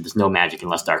obviously there's no magic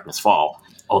unless darkness fall.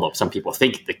 Although some people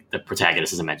think the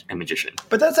protagonist is a magician.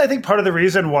 But that's, I think, part of the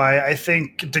reason why I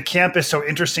think DeCamp is so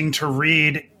interesting to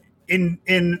read in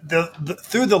the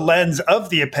through the lens of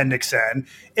the Appendix N.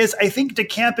 Is I think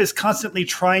DeCamp is constantly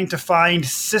trying to find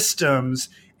systems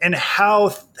and how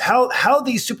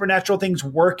these supernatural things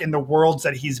work in the worlds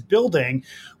that he's building,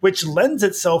 which lends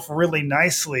itself really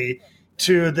nicely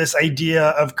to this idea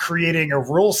of creating a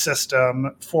rule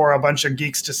system for a bunch of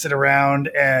geeks to sit around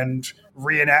and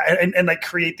reenact and like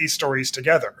create these stories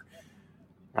together.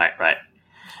 Right.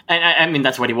 And I mean,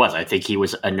 that's what he was. I think he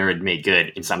was a nerd made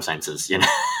good in some senses,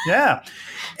 Yeah.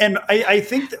 And I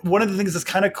think that one of the things that's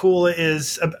kind of cool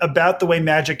is about the way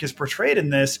magic is portrayed in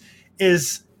this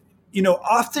is,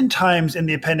 oftentimes in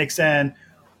the Appendix N,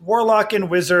 warlock and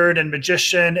wizard and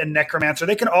magician and necromancer,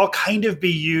 they can all kind of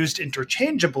be used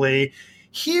interchangeably.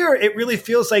 Here, it really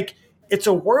feels like it's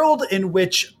a world in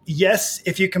which, yes,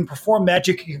 if you can perform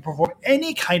magic, you can perform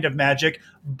any kind of magic,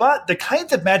 but the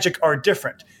kinds of magic are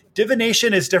different.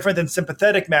 Divination is different than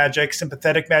sympathetic magic.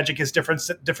 Sympathetic magic is different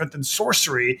than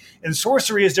sorcery, and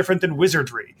sorcery is different than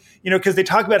wizardry. Because they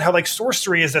talk about how like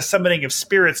sorcery is the summoning of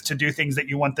spirits to do things that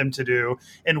you want them to do,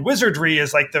 and wizardry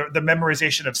is like the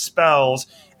memorization of spells.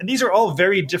 And these are all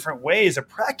very different ways of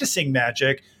practicing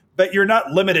magic, but you're not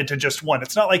limited to just one.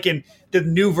 It's not like in the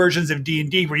new versions of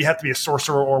D&D where you have to be a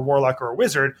sorcerer or a warlock or a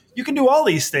wizard. You can do all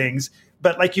these things,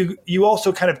 but like you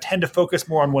also kind of tend to focus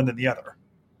more on one than the other.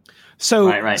 So,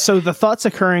 right. So the thoughts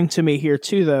occurring to me here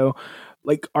too, though,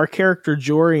 like our character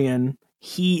Jorian,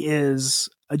 he is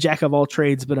a jack of all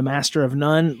trades, but a master of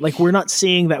none. Like we're not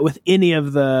seeing that with any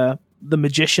of the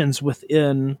magicians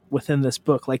within this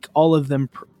book. Like all of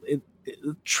them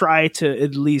try to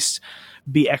at least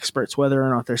be experts, whether or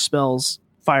not their spells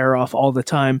fire off all the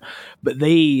time, but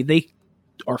they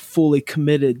are fully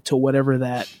committed to whatever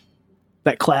that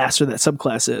class or that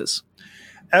subclass is.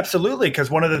 Absolutely,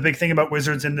 because one of the big thing about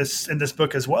wizards in this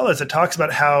book as well is it talks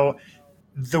about how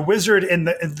the wizards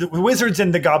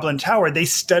in the Goblin Tower, they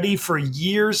study for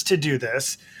years to do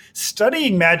this.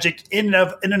 Studying magic in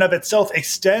and of itself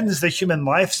extends the human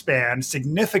lifespan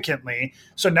significantly.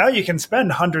 So now you can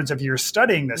spend hundreds of years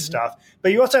studying this stuff,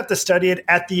 but you also have to study it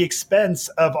at the expense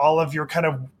of all of your kind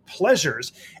of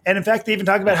pleasures. And in fact, they even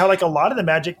talk about how like a lot of the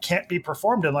magic can't be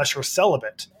performed unless you're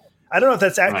celibate. I don't know if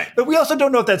that's right. But we also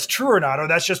don't know if that's true or not, or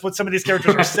that's just what some of these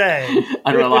characters are saying.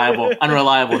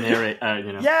 Unreliable narrate.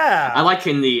 Yeah, I like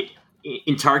in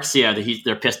Tarxia that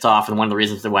they're pissed off, and one of the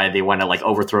reasons why they want to like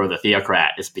overthrow the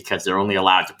theocrat is because they're only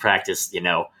allowed to practice,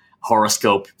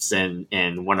 horoscopes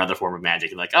and one other form of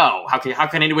magic. And like, oh, how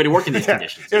can anybody work in these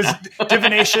conditions? It was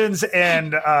divinations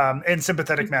and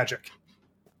sympathetic magic.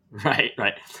 Right.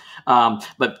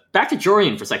 But back to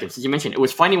Jorian for a second, since you mentioned, it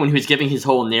was funny when he was giving his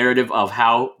whole narrative of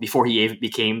how before he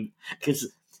became,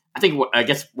 because I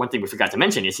guess one thing we forgot to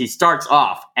mention is he starts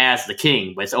off as the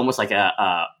king, but it's almost like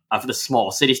of the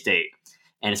small city state,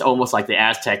 and it's almost like the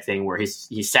Aztec thing where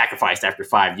he's sacrificed after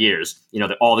 5 years.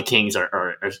 That all the kings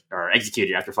are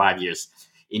executed after 5 years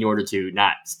in order to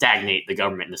not stagnate the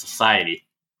government and the society.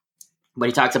 But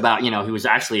he talks about he was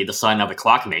actually the son of a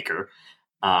clockmaker.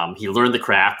 He learned the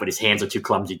craft, but his hands are too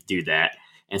clumsy to do that.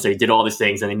 And so he did all these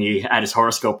things, and then he had his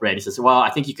horoscope read. He says, well, I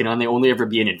think you can only ever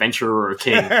be an adventurer or a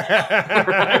king.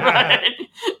 Right?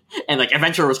 And like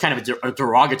adventurer was kind of a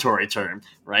derogatory term,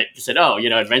 right? He said, oh,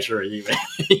 adventurer,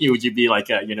 would you be like,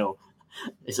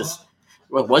 it's just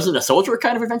well, wasn't a soldier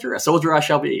kind of adventure? A soldier I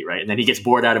shall be, right? And then he gets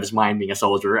bored out of his mind being a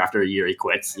soldier. After a year, he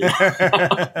quits. You know?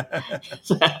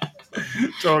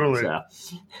 Totally.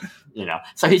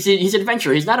 So he's an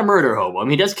adventurer. He's not a murder hobo. I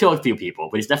mean, he does kill a few people,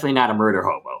 but he's definitely not a murder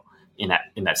hobo in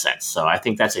that sense. So I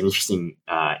think that's an interesting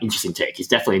take. He's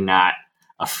definitely not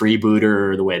a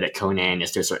freebooter the way that Conan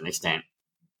is to a certain extent.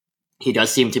 He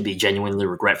does seem to be genuinely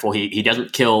regretful. He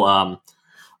doesn't kill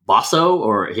Bosso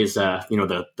or his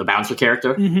the bouncer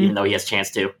character, even though he has a chance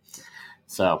to.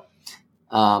 So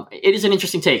it is an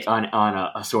interesting take on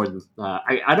a sword.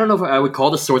 I don't know if I would call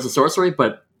this swords and sorcery,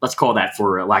 but let's call that,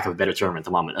 for lack of a better term at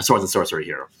the moment, a swords and sorcery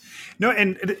hero. No,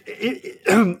 and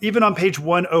even on page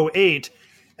 108,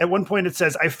 at one point it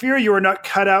says, "I fear you are not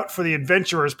cut out for the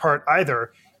adventurer's part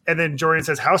either." And then Jorian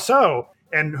says, "How so?"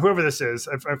 And whoever this is,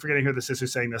 I'm forgetting who this is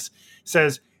who's saying this,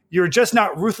 says, "You're just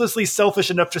not ruthlessly selfish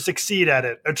enough to succeed at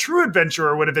it. A true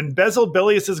adventurer would have embezzled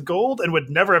Bellius's gold and would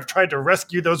never have tried to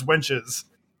rescue those wenches."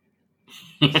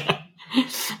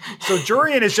 So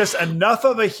Jorian is just enough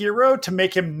of a hero to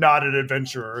make him not an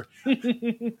adventurer.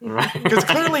 Because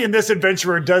clearly in this,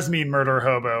 adventurer does mean murder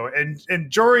hobo, and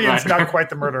Jorian's not quite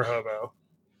the murder hobo.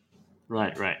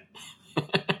 Right.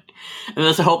 And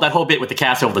there's that whole bit with the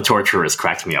castle of the torturers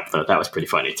cracked me up, though. That was pretty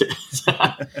funny too.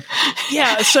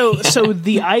 Yeah, so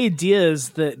the idea is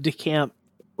that DeCamp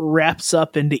wraps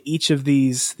up into each of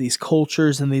these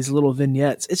cultures and these little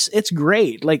vignettes. It's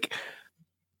great. Like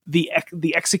the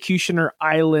Executioner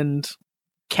Island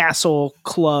Castle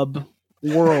Club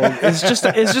world is just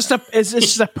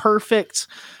a perfect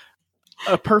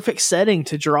setting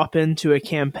to drop into a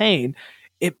campaign.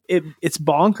 It's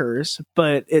bonkers,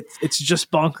 but it's just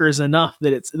bonkers enough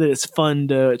that it's fun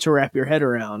to wrap your head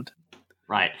around.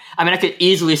 Right. I mean, I could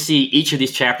easily see each of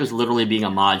these chapters literally being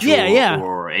a module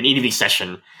or an EDV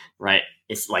session, right?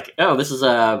 It's like, oh, this is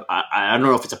I don't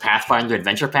know if it's a Pathfinder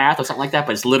adventure path or something like that,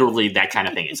 but it's literally that kind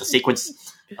of thing. It's a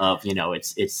sequence of,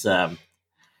 it's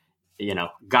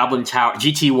Goblin Tower,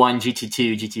 GT1,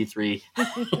 GT2, GT3.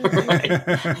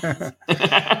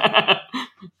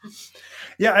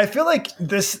 Yeah, I feel like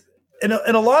this, in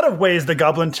a lot of ways, the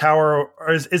Goblin Tower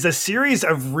is a series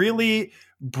of really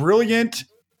brilliant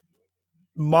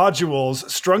modules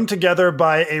strung together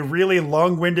by a really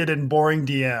long-winded and boring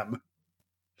DM.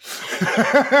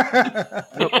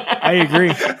 I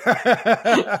agree.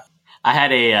 I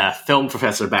had a film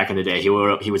professor back in the day. He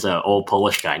was an old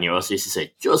Polish guy, and he also used to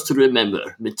say, "Just to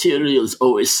remember, material is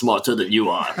always smarter than you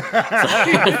are."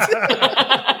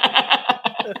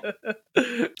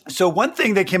 So one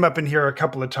thing that came up in here a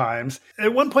couple of times,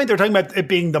 at one point they're talking about it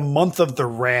being the month of the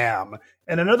ram,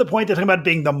 and another point they're talking about it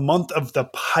being the month of the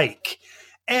pike.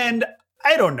 And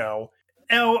I don't know.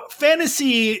 Now,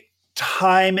 fantasy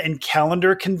time and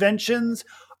calendar conventions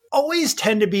always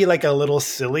tend to be like a little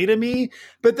silly to me.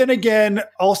 But then again,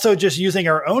 also just using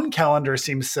our own calendar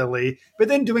seems silly. But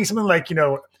then doing something like,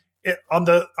 on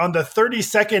the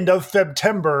 32nd of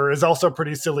September is also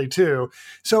pretty silly too.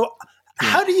 So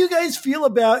how do you guys feel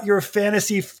about your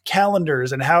fantasy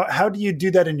calendars, and how do you do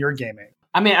that in your gaming?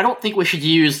 I mean, I don't think we shouldn't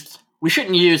use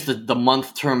the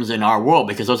month terms in our world,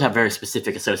 because those have very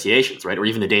specific associations, right? Or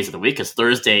even the days of the week, because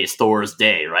Thursday is Thor's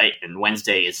day, right? And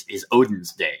Wednesday is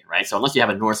Odin's day, right? So unless you have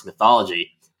a Norse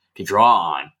mythology to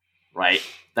draw on, right,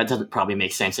 that doesn't probably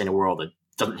make sense in a world that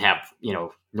doesn't have,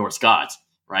 Norse gods,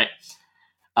 right?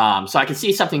 So I can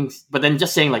see something, but then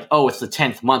just saying like, oh, it's the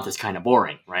 10th month is kind of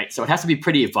boring, right? So it has to be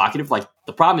pretty evocative. Like,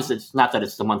 the problem is, it's not that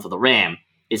it's the month of the ram,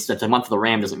 it's that the month of the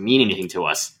ram doesn't mean anything to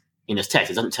us in this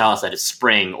text. It doesn't tell us that it's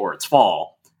spring or it's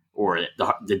fall or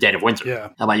the dead of winter. Yeah.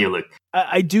 How about you, Luke?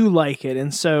 I do like it.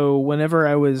 And so whenever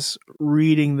I was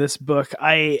reading this book,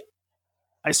 I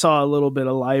saw a little bit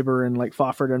of Liber and like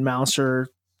Fafhrd and Mouser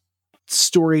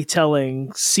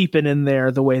storytelling seeping in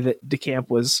there, the way that DeCamp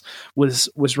was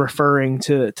referring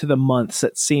to the months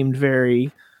that seemed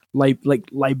very like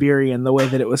Liberian, the way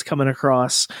that it was coming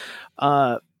across.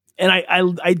 And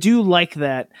I do like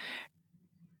that.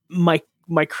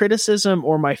 My criticism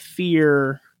or my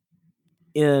fear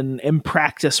in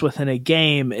practice within a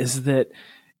game is that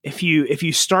if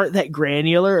you start that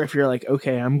granular, if you're like,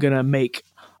 okay, I'm going to make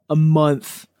a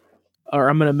month, or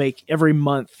I'm going to make every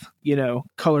month,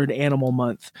 colored animal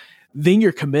month, then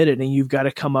you're committed and you've got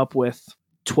to come up with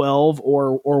 12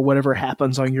 or whatever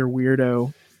happens on your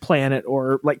weirdo planet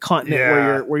or like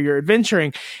continent where you're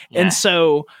adventuring. Yeah. And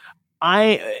so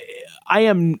I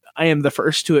am the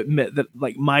first to admit that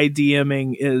like my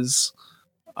DMing is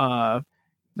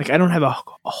like I don't have a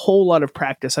whole lot of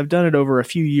practice. I've done it over a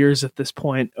few years at this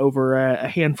point, over a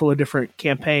handful of different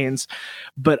campaigns,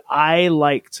 but I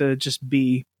like to just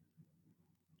be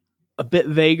a bit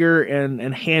vaguer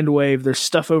and hand wave. There's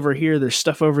stuff over here. There's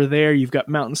stuff over there. You've got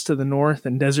mountains to the north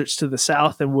and deserts to the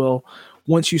south. And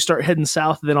once you start heading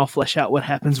south, then I'll flesh out what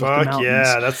happens with the mountains.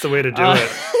 Yeah, that's the way to do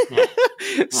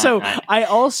it. So I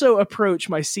also approach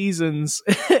my seasons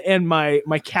and my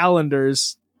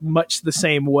calendars much the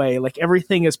same way. Like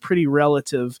everything is pretty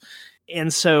relative.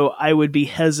 And so I would be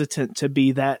hesitant to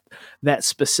be that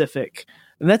specific.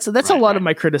 And that's a lot of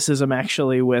my criticism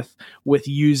actually with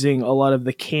using a lot of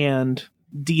the canned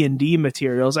D&D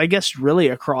materials, I guess really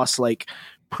across like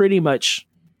pretty much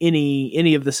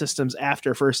any of the systems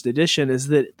after first edition, is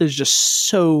that there's just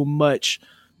so much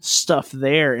stuff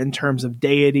there in terms of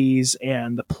deities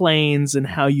and the planes and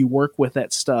how you work with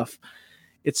that stuff.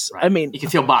 It's, I mean, you can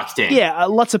feel boxed in. Yeah.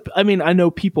 I know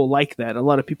people like that. A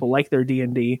lot of people like their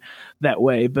D&D that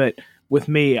way, but with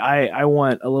me, I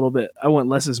want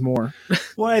less is more.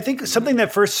 Well, I think something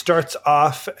that first starts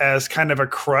off as kind of a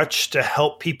crutch to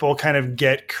help people kind of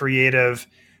get creative,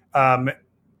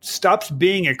 stops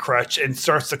being a crutch and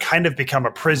starts to kind of become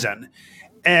a prison.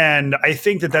 And I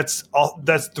think that's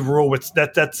the rule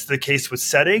that's the case with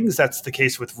settings. That's the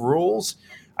case with rules.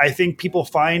 I think people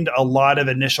find a lot of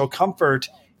initial comfort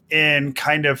in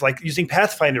kind of like using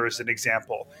Pathfinder as an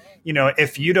example. You know,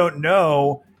 if you don't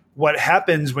know what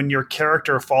happens when your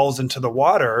character falls into the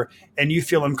water and you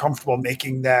feel uncomfortable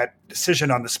making that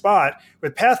decision on the spot,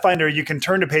 with Pathfinder, you can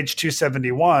turn to page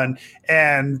 271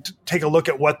 and take a look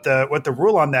at what the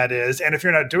rule on that is. And if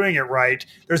you're not doing it right,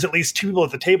 there's at least two people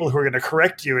at the table who are going to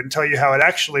correct you and tell you how it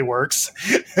actually works.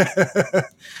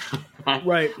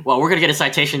 Right. Well, we're going to get a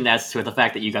citation as to the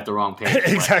fact that you got the wrong page.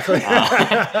 Exactly.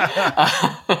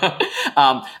 I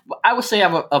would say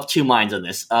I'm of two minds on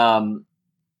this.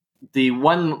 The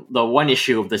one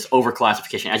issue of this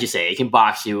overclassification, as you say, it can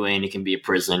box you in, it can be a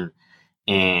prison,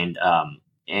 and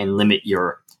limit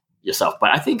yourself.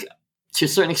 But I think to a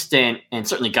certain extent, and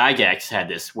certainly Gygax had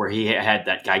this, where he had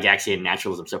that Gygaxian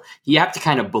naturalism. So you have to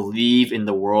kind of believe in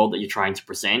the world that you're trying to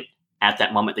present at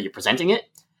that moment that you're presenting it.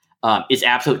 Is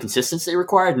absolute consistency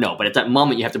required? No, but at that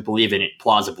moment you have to believe in it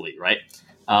plausibly, right?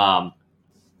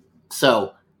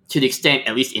 So to the extent,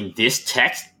 at least in this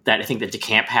text, that I think that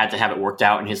DeCamp had to have it worked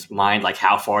out in his mind, like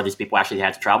how far these people actually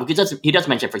had to travel. Because he does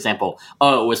mention, for example,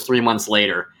 it was 3 months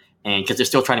later, and because they're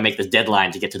still trying to make this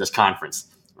deadline to get to this conference,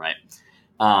 right?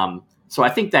 So I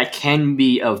think that can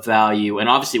be of value. And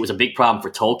obviously it was a big problem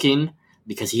for Tolkien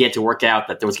because he had to work out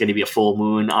that there was going to be a full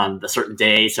moon on the certain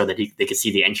day so that they could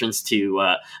see the entrance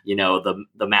to,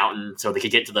 the mountain, so they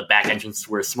could get to the back entrance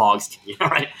where Smaug's,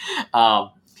 right?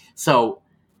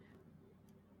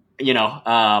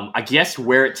 I guess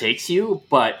where it takes you,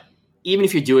 but even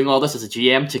if you're doing all this as a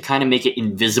GM, to kind of make it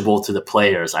invisible to the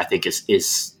players, I think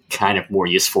is kind of more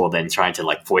useful than trying to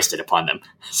like foist it upon them.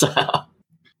 So,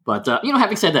 but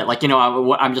having said that,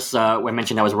 I'm just I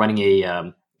mentioned I was running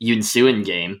a Yunsuin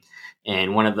game,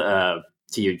 and one of the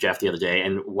to you, Jeff, the other day,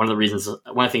 and one of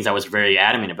the things I was very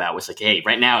adamant about was like, hey,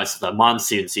 right now it's the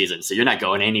monsoon season, so you're not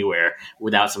going anywhere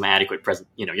without some adequate present.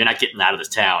 You're not getting out of this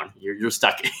town. You're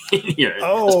stuck in here.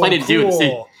 There's plenty to do.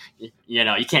 So, you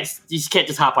just can't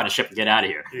just hop on a ship and get out of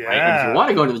here. Yeah. Right? And if you want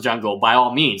to go into the jungle, by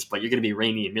all means, but you're going to be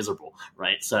rainy and miserable,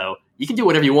 right? So you can do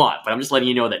whatever you want, but I'm just letting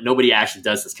you know that nobody actually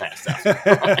does this kind of stuff.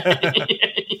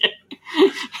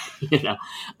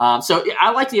 So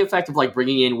I like the effect of like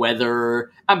bringing in weather,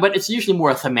 but it's usually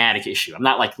more a thematic issue. I'm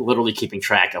not like literally keeping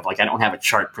track of I don't have a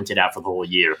chart printed out for the whole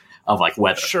year of like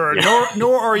weather. Sure.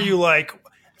 Nor are you like,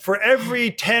 for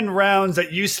every 10 rounds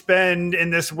that you spend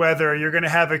in this weather, you're going to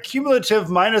have a cumulative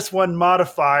 -1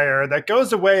 modifier that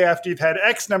goes away after you've had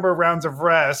X number of rounds of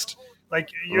rest. Like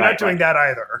you're not doing that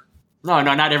either. No,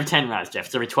 not every 10 rounds, Jeff.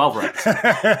 It's every 12 rounds.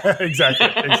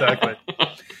 Exactly.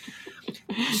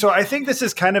 So I think this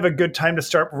is kind of a good time to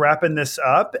start wrapping this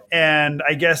up. And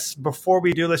I guess before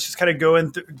we do, let's just kind of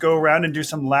go around and do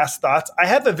some last thoughts. I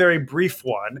have a very brief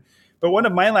one, but one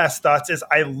of my last thoughts is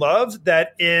I love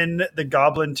that in the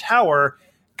Goblin Tower,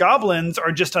 goblins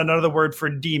are just another word for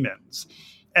demons.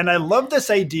 And I love this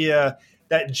idea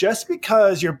that just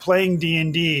because you're playing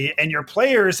D&D and your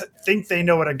players think they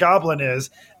know what a goblin is,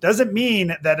 doesn't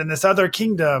mean that in this other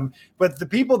kingdom, but the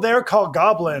people there called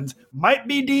goblins might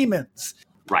be demons.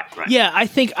 Right. Yeah, I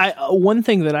think one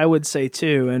thing that I would say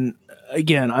too, and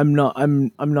again, I'm not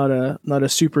a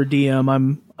super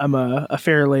DM. I'm a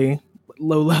fairly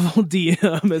low level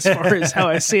DM as far as how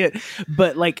I see it.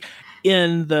 But like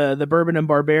in the Bourbon and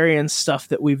Barbarian stuff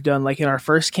that we've done, like in our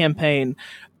first campaign,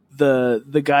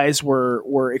 the guys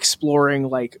were exploring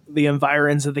like the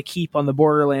environs of the keep on the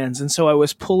Borderlands, and so I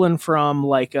was pulling from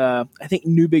like I think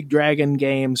New Big Dragon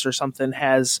Games or something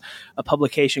has a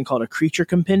publication called A Creature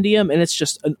Compendium, and it's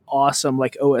just an awesome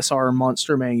like OSR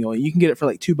monster manual. You can get it for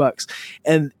like $2,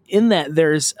 and in that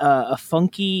there's a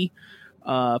funky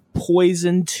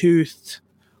poison-toothed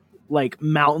like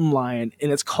mountain lion,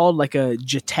 and it's called like a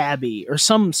Jatabi or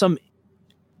some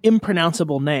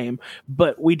impronounceable name,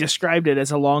 but we described it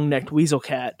as a long-necked weasel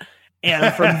cat,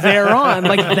 and from there on,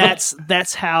 like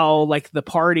that's how like the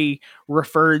party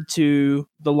referred to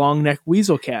the long-necked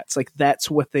weasel cats. Like that's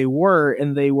what they were,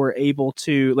 and they were able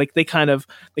to like they kind of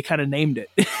named it.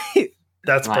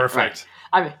 That's Right, perfect. right.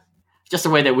 I mean, just the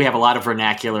way that we have a lot of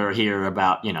vernacular here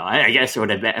about, I guess I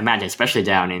would imagine, especially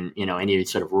down in, any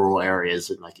sort of rural areas,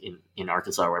 like in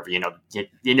Arkansas or wherever, you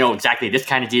know exactly this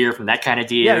kind of deer from that kind of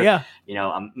deer. Yeah.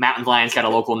 A mountain lion's got a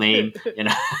local name, And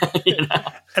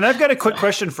I've got a quick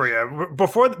question for you.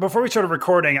 Before we started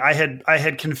recording, I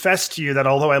had confessed to you that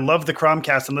although I love the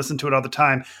Cromcast and listen to it all the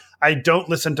time, I don't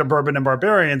listen to Bourbon and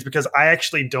Barbarians because I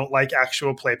actually don't like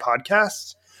actual play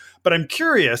podcasts. But I'm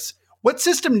curious, what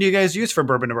system do you guys use for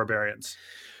Bourbon and Barbarians?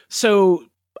 So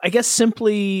I guess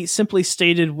simply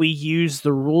stated, we use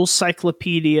the Rules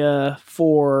Cyclopedia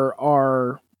for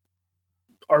our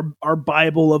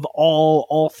Bible of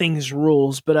all things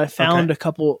rules. But I found a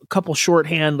couple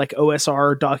shorthand like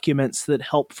OSR documents that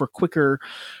help for quicker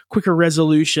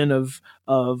resolution of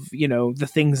the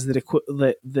things that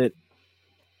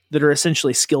are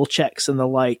essentially skill checks and the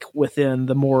like within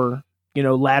the more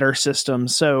ladder system.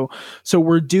 So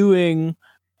we're doing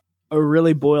a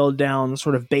really boiled down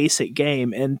sort of basic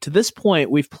game. And to this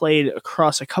point, we've played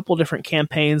across a couple different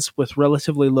campaigns with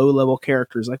relatively low level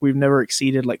characters. Like we've never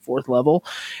exceeded like 4th level.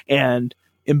 And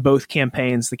in both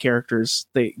campaigns, the characters,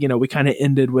 we kind of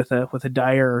ended with a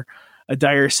dire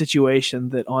situation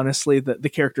that honestly the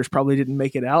characters probably didn't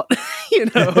make it out.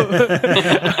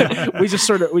 we just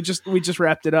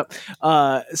wrapped it up.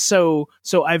 So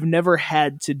I've never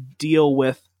had to deal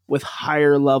with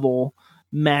higher level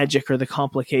magic or the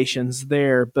complications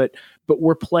there, but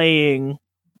we're playing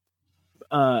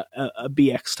a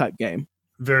BX type game.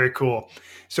 Very cool.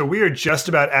 So we are just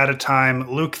about out of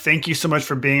time. Luke, thank you so much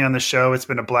for being on the show. It's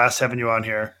been a blast having you on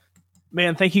here.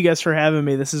 Man, thank you guys for having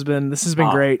me. This has been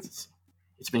great.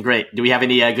 It's been great. Do we have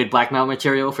any good blackmail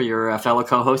material for your fellow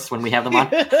co-hosts when we have them on?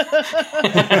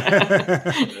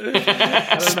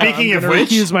 Speaking of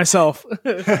which, recuse myself.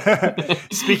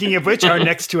 Speaking of which, our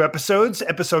next 2 episodes,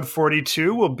 episode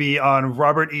 42 will be on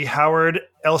Robert E. Howard,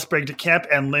 Elsbreg de Camp,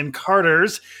 and Lynn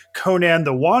Carter's Conan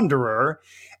the Wanderer.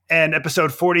 And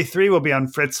episode 43 will be on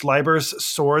Fritz Leiber's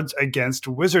Swords Against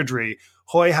Wizardry.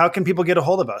 Hoy, how can people get a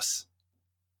hold of us?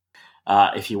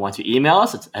 If you want to email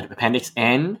us, it's at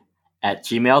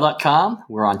appendixn@gmail.com.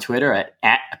 We're on Twitter at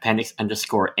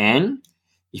appendix_n.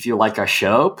 If you like our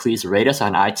show, please rate us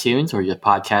on iTunes or your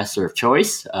podcaster of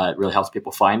choice. It really helps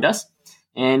people find us.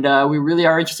 And we really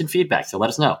are interested in feedback, so let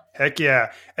us know. Heck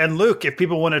yeah. And Luke, if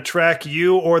people want to track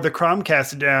you or the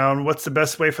Cromcast down, what's the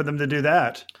best way for them to do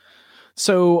that?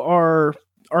 So our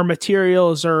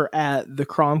materials are at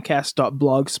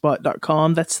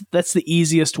thecromcast.blogspot.com. That's the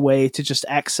easiest way to just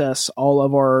access all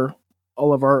of our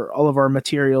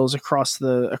materials across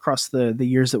the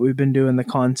years that we've been doing the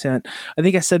content. I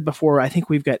think I said before, I think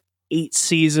we've got 8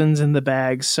 seasons in the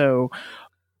bag. So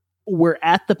we're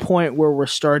at the point where we're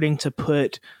starting to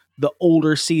put the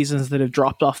older seasons that have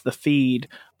dropped off the feed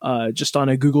just on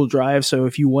a Google Drive. So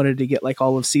if you wanted to get like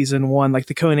all of season 1, like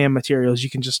the Conan materials, you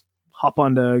can just hop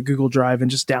onto Google Drive and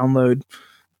just download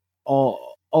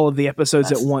all of the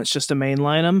episodes at once just to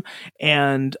mainline them.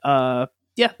 And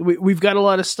we've got a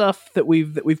lot of stuff that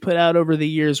we've put out over the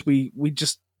years. We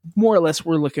just more or less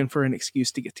we're looking for an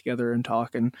excuse to get together and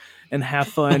talk and have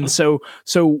fun. so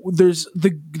there's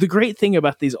the great thing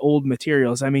about these old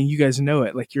materials. I mean, you guys know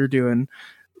it, like you're doing.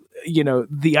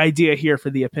 The idea here for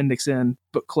the Appendix N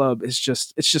book club is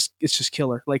just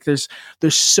killer. Like there's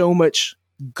so much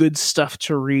good stuff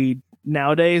to read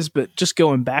nowadays, but just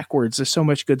going backwards, there's so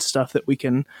much good stuff that we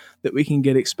can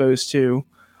get exposed to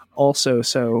also.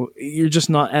 So you're just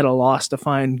not at a loss to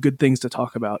find good things to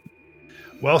talk about.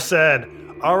 Well said.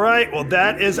 All right. Well,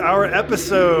 that is our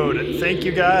episode. Thank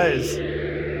you, guys.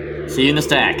 See you in the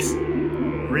stacks.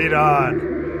 Read on.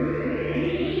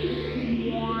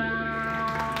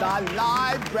 The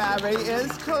library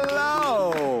is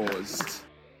closed.